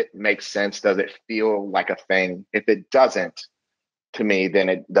 does it make sense? Does it feel like a thing? If it doesn't, to me, then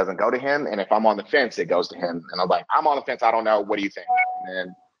it doesn't go to him. And if I'm on the fence, it goes to him. And I'm like, I'm on the fence. I don't know. What do you think?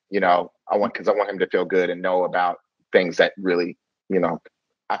 And, I want him to feel good and know about things that really,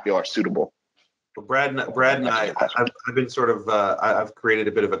 I feel are suitable. Well, Brad and I've been sort of, I've created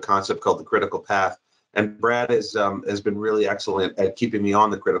a bit of a concept called the critical path. And Brad has been really excellent at keeping me on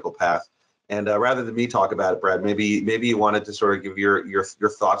the critical path. And rather than me talk about it, Brad, maybe you wanted to sort of give your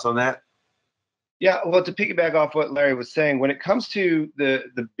thoughts on that. Yeah, well, to piggyback off what Larry was saying, when it comes to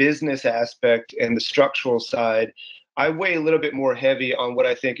the business aspect and the structural side, I weigh a little bit more heavy on what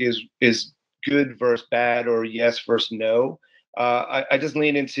I think is good versus bad or yes versus no. I just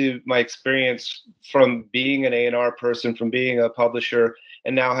lean into my experience from being an A&R person, from being a publisher,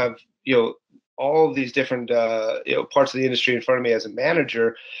 and now have all of these different parts of the industry in front of me as a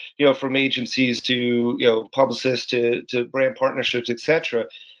manager, from agencies to publicists to brand partnerships, etc.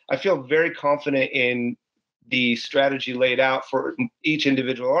 I feel very confident in the strategy laid out for each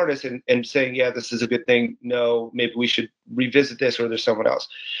individual artist and saying, yeah, this is a good thing. No, maybe we should revisit this, or there's someone else.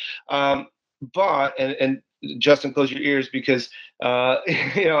 But Justin, close your ears because I'm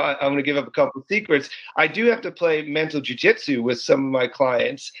going to give up a couple of secrets. I do have to play mental jujitsu with some of my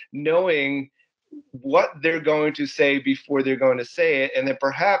clients, knowing what they're going to say before they're going to say it, and then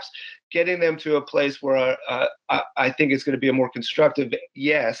perhaps getting them to a place where I think it's going to be a more constructive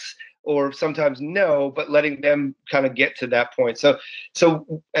yes, or sometimes no, but letting them kind of get to that point. So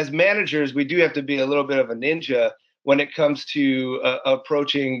as managers, we do have to be a little bit of a ninja when it comes to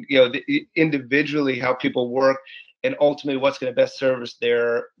approaching, individually how people work and ultimately what's going to best service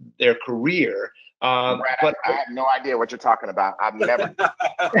their career. Brad, but I have no idea what you're talking about. I've never.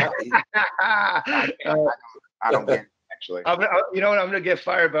 I don't get it, actually. You know what? I'm going to get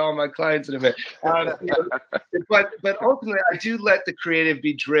fired by all my clients in a minute. But ultimately, I do let the creative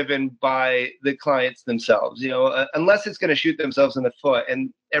be driven by the clients themselves. Unless it's going to shoot themselves in the foot.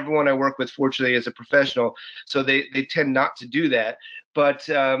 And everyone I work with, fortunately, is a professional, so they tend not to do that. But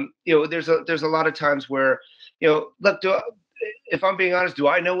there's a lot of times where look, if I'm being honest, do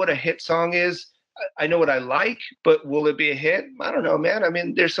I know what a hit song is? I know what I like, but will it be a hit? I don't know, man. I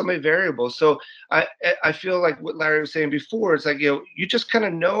mean, there's so many variables. So I feel like what Larry was saying before, it's like, you just kind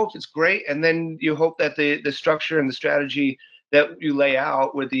of know if it's great, and then you hope that the structure and the strategy that you lay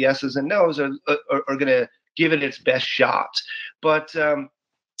out with the yeses and nos are going to give it its best shot. But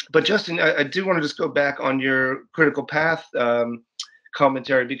Justin, I do want to just go back on your critical path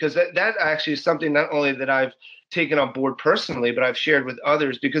commentary, because that actually is something not only that I've taken on board personally, but I've shared with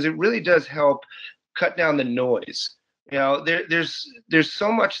others, because it really does help cut down the noise. There's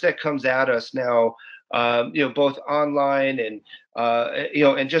so much that comes at us now, both online and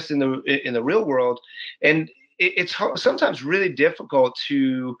and just in the real world, and it's sometimes really difficult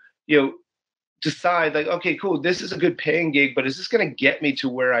to decide, like, okay, cool, this is a good paying gig, but is this going to get me to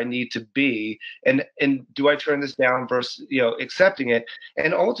where I need to be? And do I turn this down versus accepting it?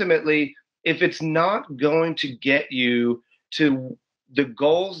 And ultimately, if it's not going to get you to the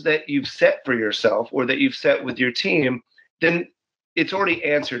goals that you've set for yourself or that you've set with your team, then it's already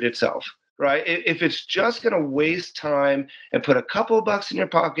answered itself, right? If it's just going to waste time and put a couple of bucks in your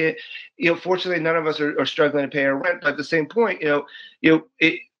pocket, fortunately, none of us are struggling to pay our rent. But at the same point,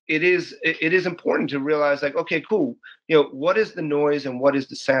 it is important to realize, like, okay, cool, what is the noise and what is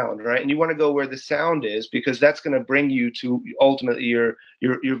the sound, right? And you want to go where the sound is, because that's going to bring you to ultimately your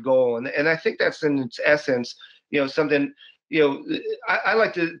goal. And I think that's in its essence, something, I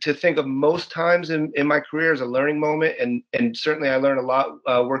like to think of most times in my career as a learning moment. And certainly I learned a lot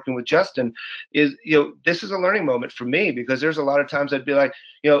working with Justin. Is, this is a learning moment for me, because there's a lot of times I'd be like,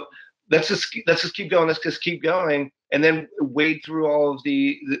 let's just keep going. Let's just keep going, and then wade through all of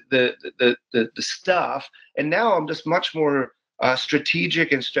the stuff. And now I'm just much more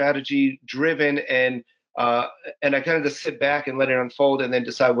strategic and strategy driven, and I kind of just sit back and let it unfold, and then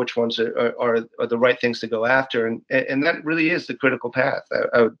decide which ones are the right things to go after. And that really is the critical path,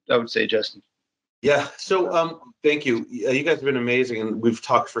 I would say, Justin. Yeah. So thank you. You guys have been amazing, and we've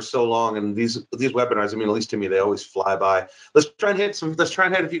talked for so long. And these webinars, I mean, at least to me, they always fly by. Let's try and hit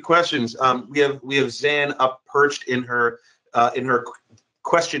a few questions. We have Zan up perched in her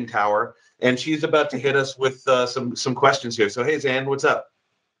question tower, and she's about to hit us with some questions here. So hey, Zan, what's up?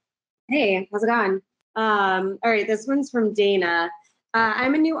 Hey, how's it going? All right, this one's from Dana.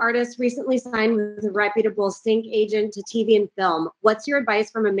 I'm a new artist, recently signed with a reputable sync agent to TV and film. What's your advice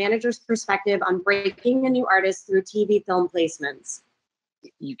from a manager's perspective on breaking a new artist through TV film placements?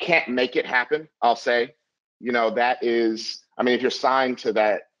 You can't make it happen, I'll say. That is, I mean, if you're signed to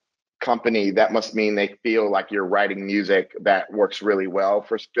that company, that must mean they feel like you're writing music that works really well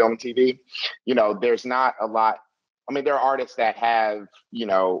for film and TV. There's not a lot. I mean, there are artists that have,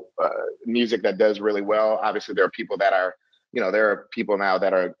 music that does really well. Obviously, there are people that are, there are people now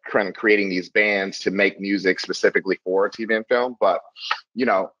that are kind of creating these bands to make music specifically for TV and film. But,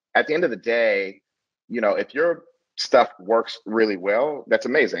 at the end of the day, if your stuff works really well, that's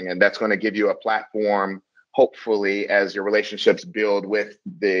amazing. And that's going to give you a platform, hopefully, as your relationships build with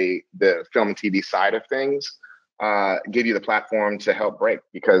the film and TV side of things, give you the platform to help break.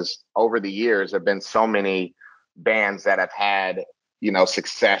 Because over the years, there have been so many bands that have had,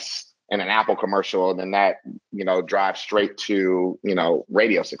 success in an Apple commercial, and then that, drives straight to,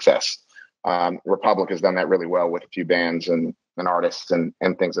 radio success. Republic has done that really well with a few bands and artists and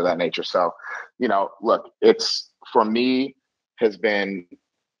things of that nature. So, look, it's, for me, has been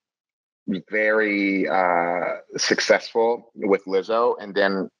very successful with Lizzo. And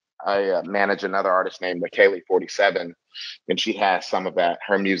then I manage another artist named Kaylee47, and she has some of that.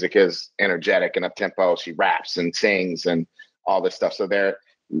 Her music is energetic and up tempo. She raps and sings and all this stuff. So there,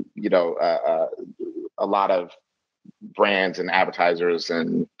 a lot of brands and advertisers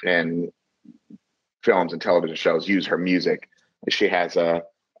and films and television shows use her music. She has a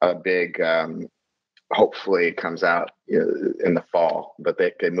big, hopefully it comes out in the fall, but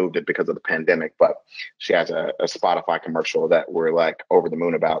they moved it because of the pandemic. But she has a Spotify commercial that we're like over the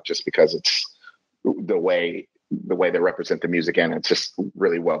moon about, just because it's the way they represent the music, and it's just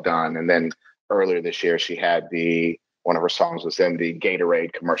really well done. And then earlier this year, she had one of her songs was in the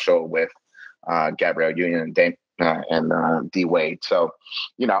Gatorade commercial with Gabrielle Union and D Wade. So,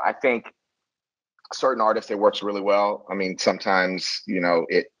 I think certain artists, it works really well. I mean, sometimes,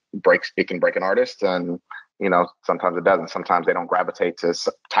 it can break an artist, and, sometimes it doesn't. Sometimes they don't gravitate to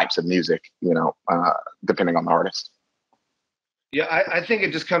types of music, depending on the artist. Yeah, I think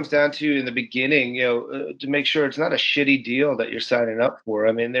it just comes down to, in the beginning, to make sure it's not a shitty deal that you're signing up for.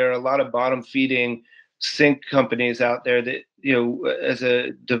 I mean, there are a lot of bottom feeding sync companies out there that, as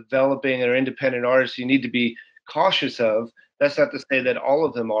a developing or independent artist, you need to be cautious of, That's not to say that all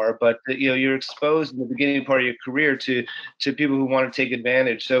of them are, but you're exposed in the beginning part of your career to people who want to take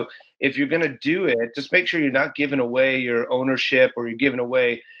advantage. So if you're going to do it, just make sure you're not giving away your ownership, or you're giving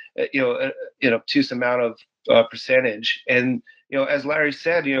away obtuse amount of percentage. And as Larry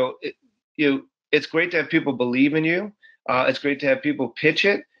said, it's great to have people believe in you. It's great to have people pitch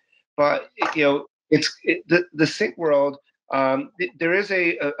it, but the sync world. There is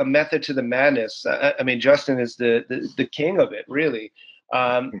a method to the madness. I mean, Justin is the king of it, really.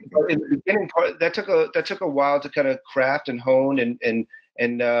 But in the beginning part, that took a while to kind of craft and hone, and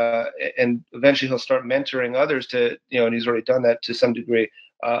eventually he'll start mentoring others to, and he's already done that to some degree,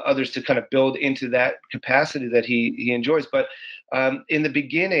 others to kind of build into that capacity that he enjoys. But in the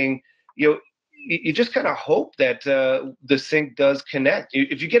beginning, you just kind of hope that the sync does connect.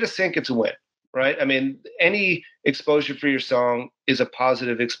 If you get a sync, it's a win. Right. I mean, any exposure for your song is a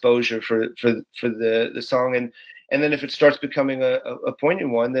positive exposure for the song. And then if it starts becoming a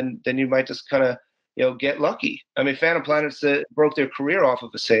poignant one, then you might just kind of, get lucky. I mean, Phantom Planets broke their career off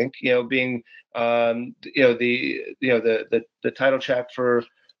of a sync, being, the title track for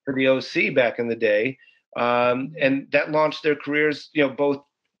the OC back in the day. And that launched their careers, both,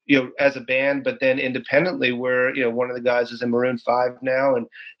 as a band, but then independently, where, one of the guys is in Maroon 5 now. And,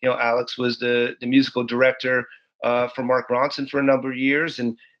 Alex was the musical director for Mark Ronson for a number of years.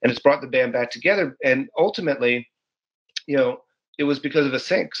 And it's brought the band back together. And ultimately, it was because of a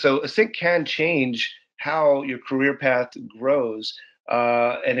sync. So a sync can change how your career path grows.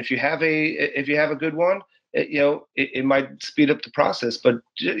 And if you have a good one, it might speed up the process. But,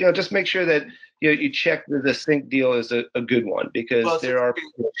 just make sure that you check that the sync deal is a good one, because there are.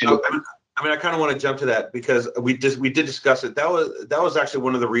 I mean, I kind of want to jump to that, because we did discuss it. That was actually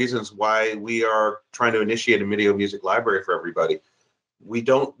one of the reasons why we are trying to initiate a MDIIO music library for everybody. We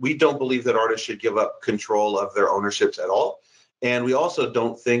don't believe that artists should give up control of their ownerships at all, and we also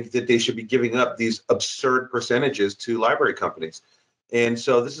don't think that they should be giving up these absurd percentages to library companies. And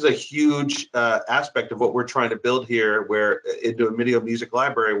so this is a huge aspect of what we're trying to build here, where into a MDIIO music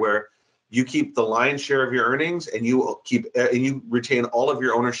library, where you keep the lion's share of your earnings, and you retain all of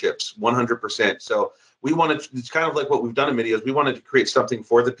your ownerships 100%. So we wanted, it's kind of like what we've done in MDIIO, is we wanted to create something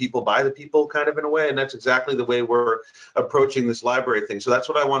for the people, by the people, kind of, in a way. And that's exactly the way we're approaching this library thing. So that's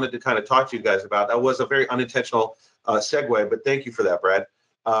what I wanted to kind of talk to you guys about. That was a very unintentional segue, but thank you for that, Brad.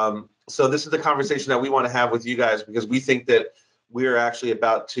 So this is the conversation that we want to have with you guys, because we think that we're actually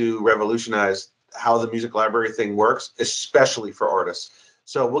about to revolutionize how the music library thing works, especially for artists.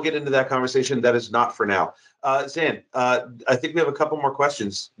 So we'll get into that conversation. That is not for now. Zan, I think we have a couple more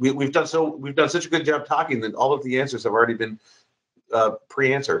questions. We've done such a good job talking that all of the answers have already been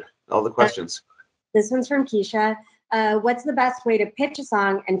pre-answered, all the questions. This one's from Keisha. What's the best way to pitch a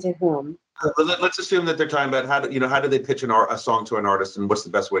song, and to whom? Let's assume that they're talking about how do they pitch a song to an artist, and what's the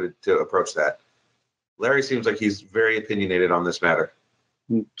best way to approach that. Larry seems like he's very opinionated on this matter.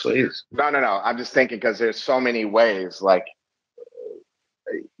 Please. No. I'm just thinking, because there's so many ways. Like,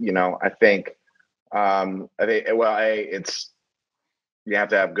 I think, it's, you have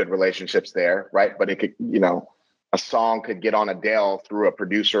to have good relationships there, right? But it could, a song could get on Adele through a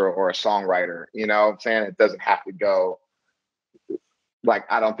producer or a songwriter. You know what I'm saying? It doesn't have to go. Like,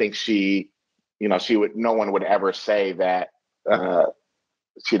 I don't think no one would ever say that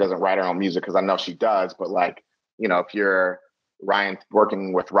she doesn't write her own music, because I know she does. But like, if you're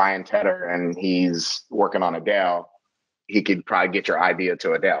working with Ryan Tedder and he's working on Adele, he could probably get your idea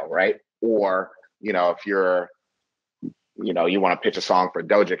to Adele, right? Or, if you're, you want to pitch a song for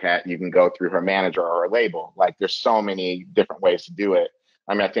Doja Cat, you can go through her manager or her label. Like, there's so many different ways to do it.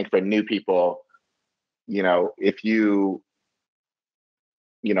 I mean, I think for new people, if you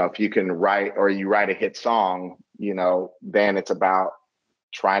can write, or you write a hit song, then it's about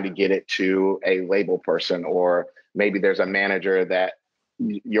trying to get it to a label person, or maybe there's a manager that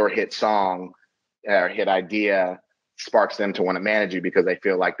your hit song or hit idea sparks them to want to manage you, because they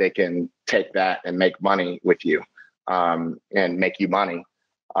feel like they can take that and make money with you, and make you money.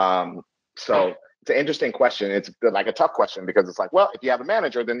 So it's an interesting question. It's like a tough question, because it's like, well, if you have a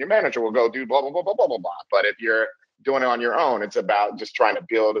manager, then your manager will go do blah, blah, blah, blah, blah, blah, blah. But if you're doing it on your own, it's about just trying to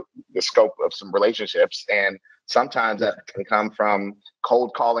build the scope of some relationships. And sometimes that can come from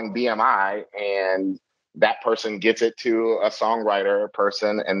cold calling BMI, and that person gets it to a songwriter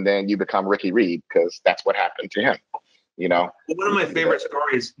person, and then you become Ricky Reed, because that's what happened to him. One of my favorite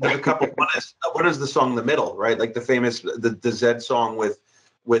stories, there's a couple. One is the song "The Middle," right? Like the famous the Zed song with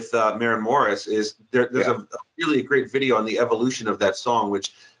Maren Morris. There's a really great video on the evolution of that song,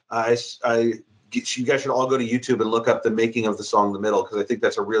 which you guys should all go to YouTube and look up the making of the song "The Middle," because I think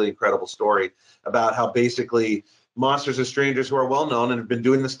that's a really incredible story about how basically Monsters and Strangers, who are well known and have been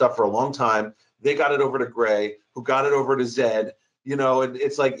doing this stuff for a long time. They got it over to Gray, who got it over to Zed. You know, and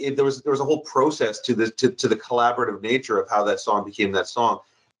it's like there was a whole process to this to the collaborative nature of how that song became that song.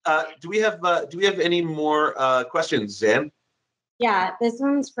 Do we have any more questions, Zan? Yeah, this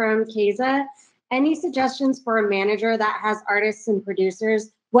one's from Keza. Any suggestions for a manager that has artists and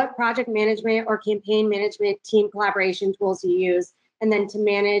producers? What project management or campaign management team collaboration tools do you use? And then to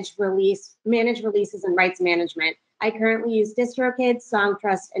manage releases and rights management. I currently use DistroKid,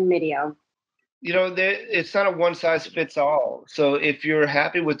 Songtrust, and MDIIO. You know, it's not a one size fits all. So if you're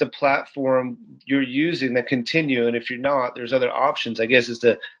happy with the platform you're using, then continue. And if you're not, there's other options, I guess, is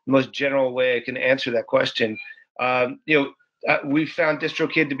the most general way I can answer that question. We found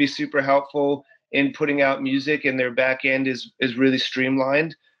DistroKid to be super helpful in putting out music, and their back end is really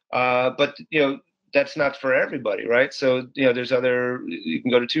streamlined. But that's not for everybody, right? So there's you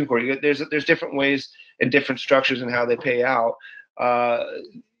can go to TuneCore. There's different ways and different structures in how they pay out.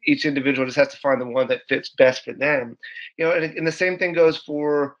 Each individual just has to find the one that fits best for them. And the same thing goes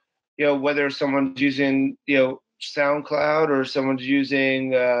for whether someone's using SoundCloud or someone's using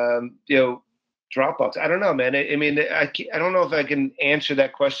Dropbox. I don't know, man. I don't know if I can answer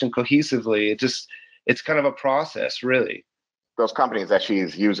that question cohesively. It's kind of a process, really. Those companies that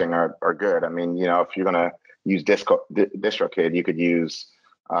she's using are good. I mean, if you're gonna use DistroKid, you could use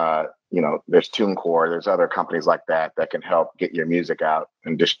there's TuneCore, there's other companies like that can help get your music out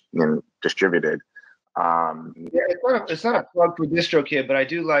and distributed. It's not a plug for DistroKid, but I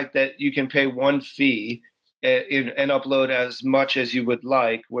do like that you can pay one fee and upload as much as you would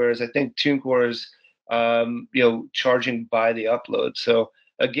like, whereas I think TuneCore is charging by the upload. So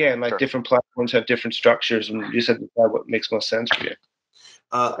again, like, sure, different platforms have different structures, and you just have to decide what makes most sense for you.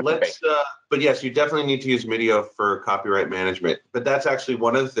 But yes, you definitely need to use MDIIO for copyright management. But that's actually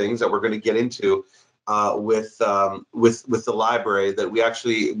one of the things that we're going to get into with the library. That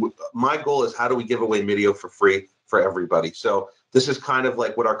my goal is, how do we give away MDIIO for free for everybody? So this is kind of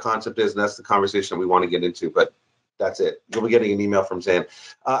like what our concept is, and that's the conversation that we want to get into. But that's it. You'll be getting an email from Zan.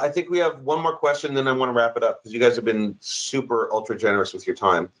 I think we have one more question, then I want to wrap it up because you guys have been super ultra generous with your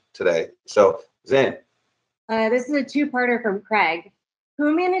time today. So Zan. This is a two-parter from Craig.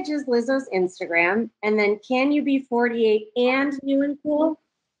 Who manages Lizzo's Instagram? And then, can you be 48 and new and cool?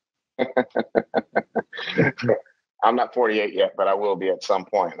 I'm not 48 yet, but I will be at some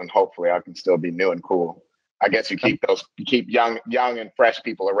point, and hopefully I can still be new and cool. I guess you keep young and fresh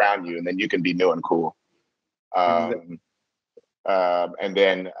people around you, and then you can be new and cool. And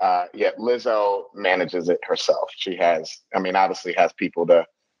then Lizzo manages it herself. She obviously has people to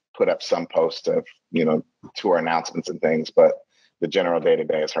put up some post of tour announcements and things, but the general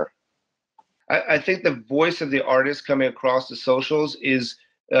day-to-day is her. I think the voice of the artist coming across the socials is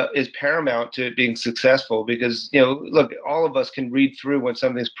paramount to being successful, because look, all of us can read through when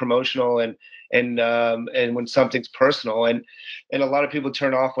something's promotional and when something's personal, and a lot of people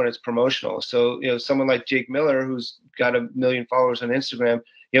turn off when it's promotional. So someone like Jake Miller, who's got 1 million followers on Instagram,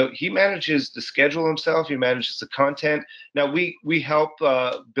 he manages the schedule himself. He manages the content. Now we help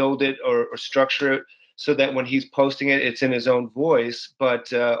build it or structure it so that when he's posting it, it's in his own voice.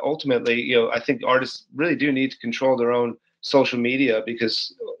 But ultimately, I think artists really do need to control their own social media,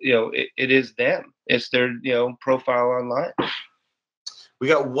 because it is them. It's their profile online. We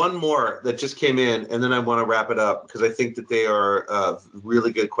got one more that just came in, and then I want to wrap it up, because I think that they are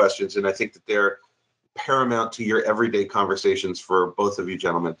really good questions, and I think that they're paramount to your everyday conversations for both of you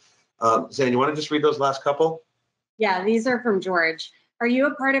gentlemen. Zan, you want to just read those last couple? Yeah, these are from George. Are you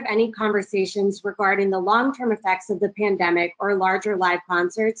a part of any conversations regarding the long-term effects of the pandemic or larger live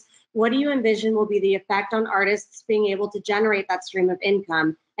concerts? What do you envision will be the effect on artists being able to generate that stream of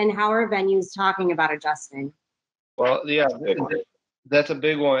income? And how are venues talking about adjusting? Well, yeah, that's a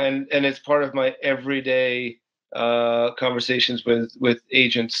big one. And it's part of my everyday conversations with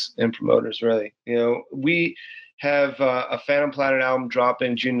agents and promoters, really. We have a Phantom Planet album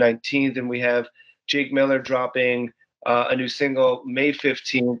dropping June 19th, and we have Jake Miller dropping a new single May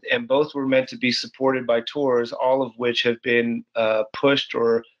 15th, and both were meant to be supported by tours, all of which have been pushed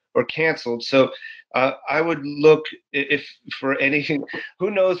or canceled. So I would look, if for anything, who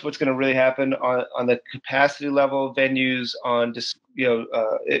knows what's going to really happen on the capacity level of venues, on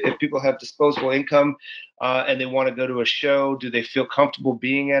if people have disposable income and they want to go to a show, do they feel comfortable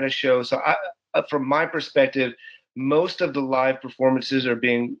being at a show? So from my perspective, most of the live performances are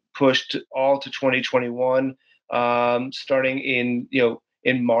being pushed all to 2021. Starting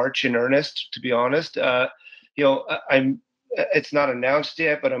in March in earnest, to be honest. it's not announced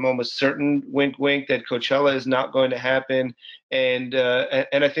yet, but I'm almost certain, wink, wink, that Coachella is not going to happen. And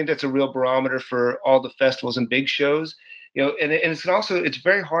I think that's a real barometer for all the festivals and big shows. And it's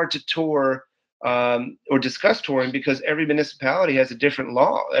very hard to tour or discuss touring because every municipality has a different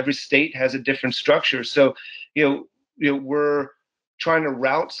law. Every state has a different structure. So, we're trying to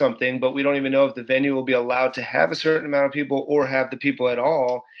route something, but we don't even know if the venue will be allowed to have a certain amount of people or have the people at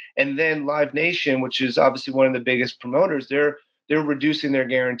all. And then Live Nation, which is obviously one of the biggest promoters, they're reducing their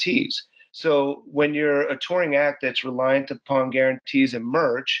guarantees. So when you're a touring act that's reliant upon guarantees and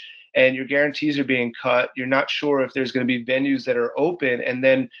merch, and your guarantees are being cut, you're not sure if there's going to be venues that are open, and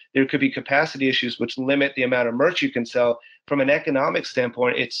then there could be capacity issues which limit the amount of merch you can sell. From an economic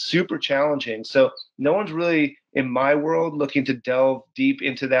standpoint, it's super challenging. So no one's really, in my world, looking to delve deep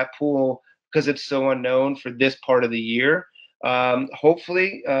into that pool because it's so unknown for this part of the year.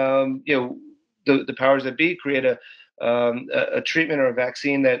 Hopefully, the powers that be create a treatment or a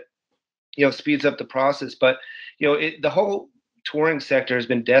vaccine that speeds up the process. But the whole touring sector has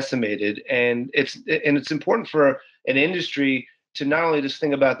been decimated, and it's important for an industry to not only just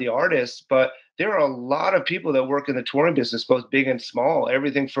think about the artists, but there are a lot of people that work in the touring business, both big and small.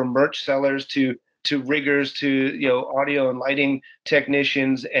 Everything from merch sellers to riggers to audio and lighting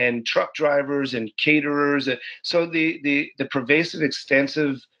technicians and truck drivers and caterers. So the pervasive,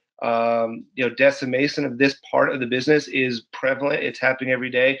 extensive decimation of this part of the business is prevalent. It's happening every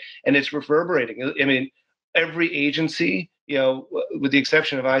day, and it's reverberating. I mean, every agency, with the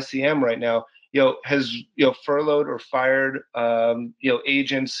exception of ICM right now, has furloughed or fired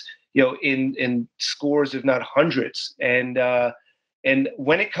agents in scores, if not hundreds. And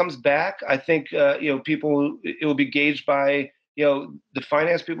when it comes back, I think people, it will be gauged by the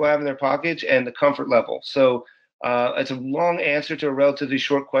finance people have in their pockets and the comfort level. So it's a long answer to a relatively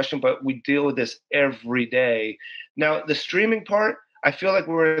short question, but we deal with this every day. Now, the streaming part, I feel like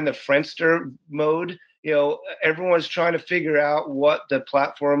we're in the Friendster mode. Everyone's trying to figure out what the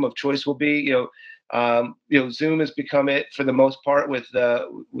platform of choice will be. Zoom has become it for the most part with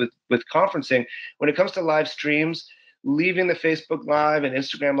conferencing. When it comes to live streams, leaving the Facebook Live and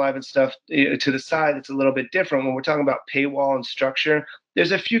Instagram Live and stuff to the side, it's a little bit different. When we're talking about paywall and structure,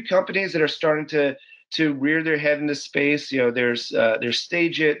 there's a few companies that are starting to rear their head in this space. There's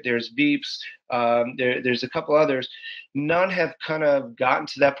StageIt, there's Veeps, there's a couple others. None have kind of gotten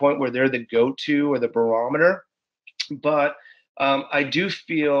to that point where they're the go-to or the barometer. But I do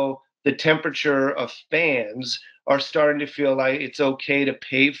feel the temperature of fans are starting to feel like it's okay to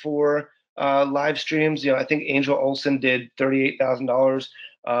pay for live streams. I think Angel Olsen did $38,000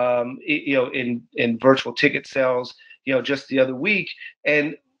 in virtual ticket sales just the other week.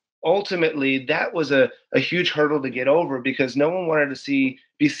 And ultimately, that was a huge hurdle to get over because no one wanted to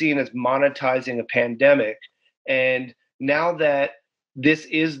be seen as monetizing a pandemic. And now that this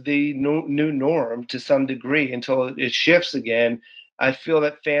is the new norm to some degree until it shifts again, I feel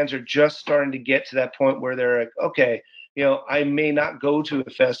that fans are just starting to get to that point where they're like, okay, I may not go to a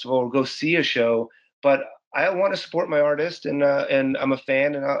festival or go see a show, but I want to support my artist, and I'm a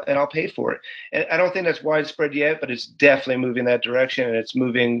fan, and I'll pay for it. And I don't think that's widespread yet, but it's definitely moving that direction, and it's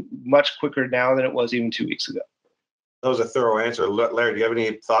moving much quicker now than it was even 2 weeks ago. That was a thorough answer. Larry, do you have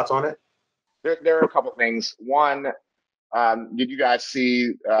any thoughts on it? There are a couple things. One, did you guys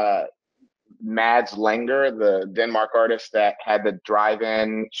see Mads Langer, the Denmark artist that had the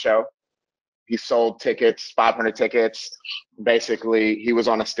drive-in show? He sold tickets, 500 tickets. Basically, he was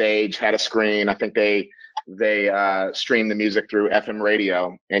on a stage, had a screen. I think they streamed the music through FM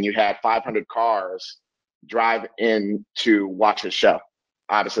radio, and you had 500 cars drive in to watch his show.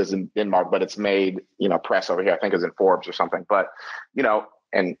 Obviously, it's in Denmark, but it's made press over here. I think it's in Forbes or something. But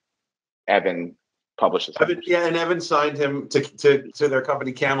and Evan publishes. And Evan signed him to their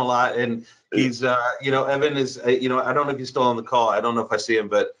company Camelot, and he's Evan is I don't know if he's still on the call. I don't know if I see him,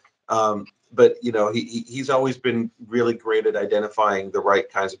 but he's always been really great at identifying the right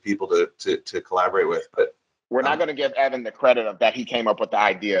kinds of people to collaborate with. But we're not going to give Evan the credit of that he came up with the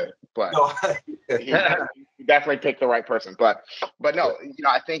idea, but no, he definitely picked the right person. But no,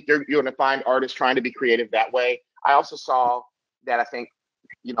 I think you're going to find artists trying to be creative that way. I also saw that I think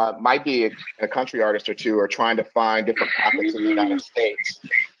it might be a country artist or two are trying to find different pockets in the United States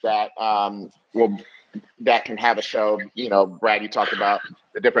that that can have a show. Brad, you talked about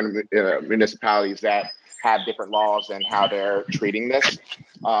the different municipalities that have different laws and how they're treating this.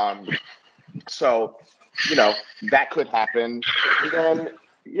 So, that could happen. And then,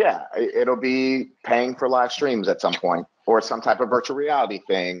 it'll be paying for live streams at some point, or some type of virtual reality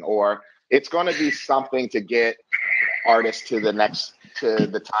thing, or it's going to be something to get artists to the next to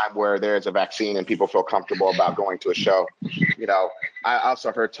the time where there's a vaccine and people feel comfortable about going to a show. You know, I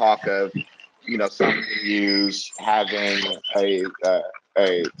also heard talk of, you know, some venues having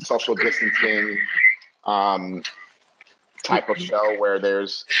a social distancing type of show where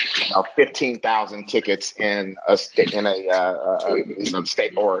there's, you know, 15,000 tickets in a state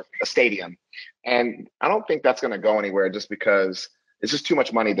or a stadium, and I don't think that's going to go anywhere just because it's just too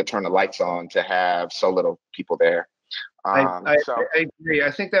much money to turn the lights on to have so little people there. I agree.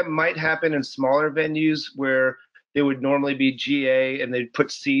 I think that might happen in smaller venues where there would normally be GA and they'd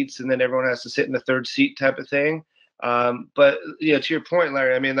put seats and then everyone has to sit in the third seat type of thing. But you know, to your point,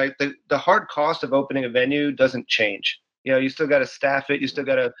 Larry, I mean, like the hard cost of opening a venue doesn't change. You know, you still got to staff it, you still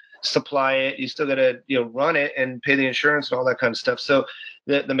got to supply it, you still got to, you know, run it and pay the insurance and all that kind of stuff. So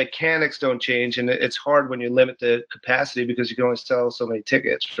the mechanics don't change, and it's hard when you limit the capacity because you can only sell so many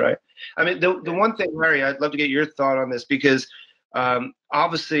tickets, right? I mean, the one thing, Larry, I'd love to get your thought on this because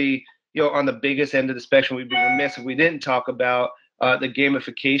obviously, you know, on the biggest end of the spectrum, we'd be remiss if we didn't talk about the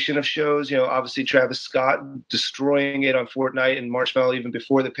gamification of shows. You know, obviously Travis Scott destroying it on Fortnite and Marshmallow even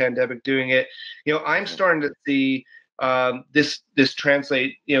before the pandemic doing it. You know, I'm starting to see this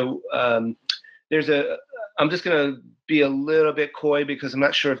translate. You know, I'm just going to be a little bit coy because I'm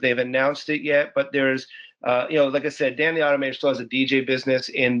not sure if they've announced it yet, but there's, you know, like I said, Dan the Automator still has a DJ business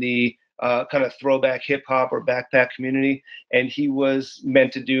in the kind of throwback hip hop or backpack community. And he was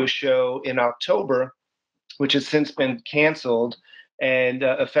meant to do a show in October, which has since been canceled, and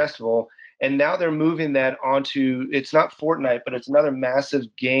a festival. And now they're moving that onto, it's not Fortnite, but it's another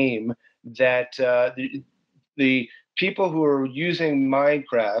massive game that the people who are using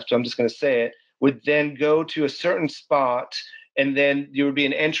Minecraft, I'm just going to say it, would then go to a certain spot, and then there would be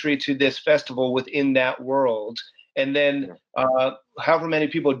an entry to this festival within that world. And then however many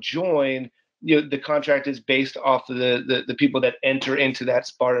people join, you know, the contract is based off of the people that enter into that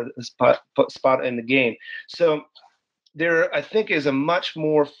spot in the game. So there, I think, is a much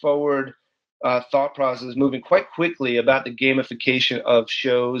more forward thought process moving quite quickly about the gamification of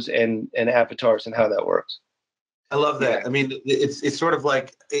shows and avatars and how that works. I love that. I mean, it's sort of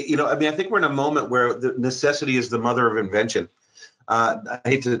like, you know, I mean, I think we're in a moment where the necessity is the mother of invention. I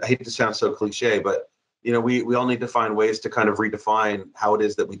hate to sound so cliche, but you know, we all need to find ways to kind of redefine how it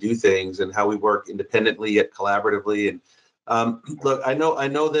is that we do things and how we work independently yet collaboratively. And look, I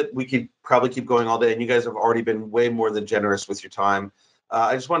know that we could probably keep going all day, and you guys have already been way more than generous with your time.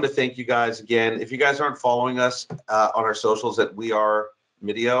 I just wanted to thank you guys again. If you guys aren't following us on our socials at We Are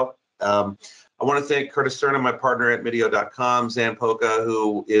MDIIO, I want to thank Curtis Stern, my partner at MDIIO.com, Zan Poca,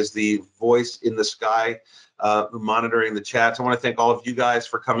 who is the voice in the sky, monitoring the chats. I want to thank all of you guys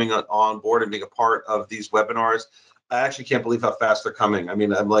for coming on board and being a part of these webinars. I actually can't believe how fast they're coming. I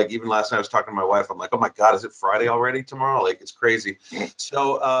mean, I'm like, even last night I was talking to my wife. I'm like, oh my God, is it Friday already tomorrow? Like, it's crazy.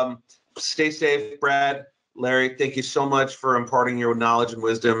 So stay safe, Brad, Larry. Thank you so much for imparting your knowledge and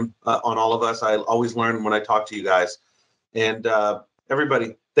wisdom on all of us. I always learn when I talk to you guys. And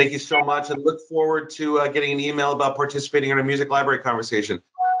everybody, thank you so much, and look forward to getting an email about participating in our music library conversation.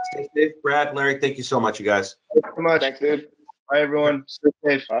 Stay safe, Brad, Larry. Thank you so much, you guys. Thanks so much. Thanks, dude. Bye, everyone. Stay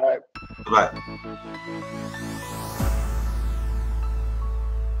safe. All right. Bye.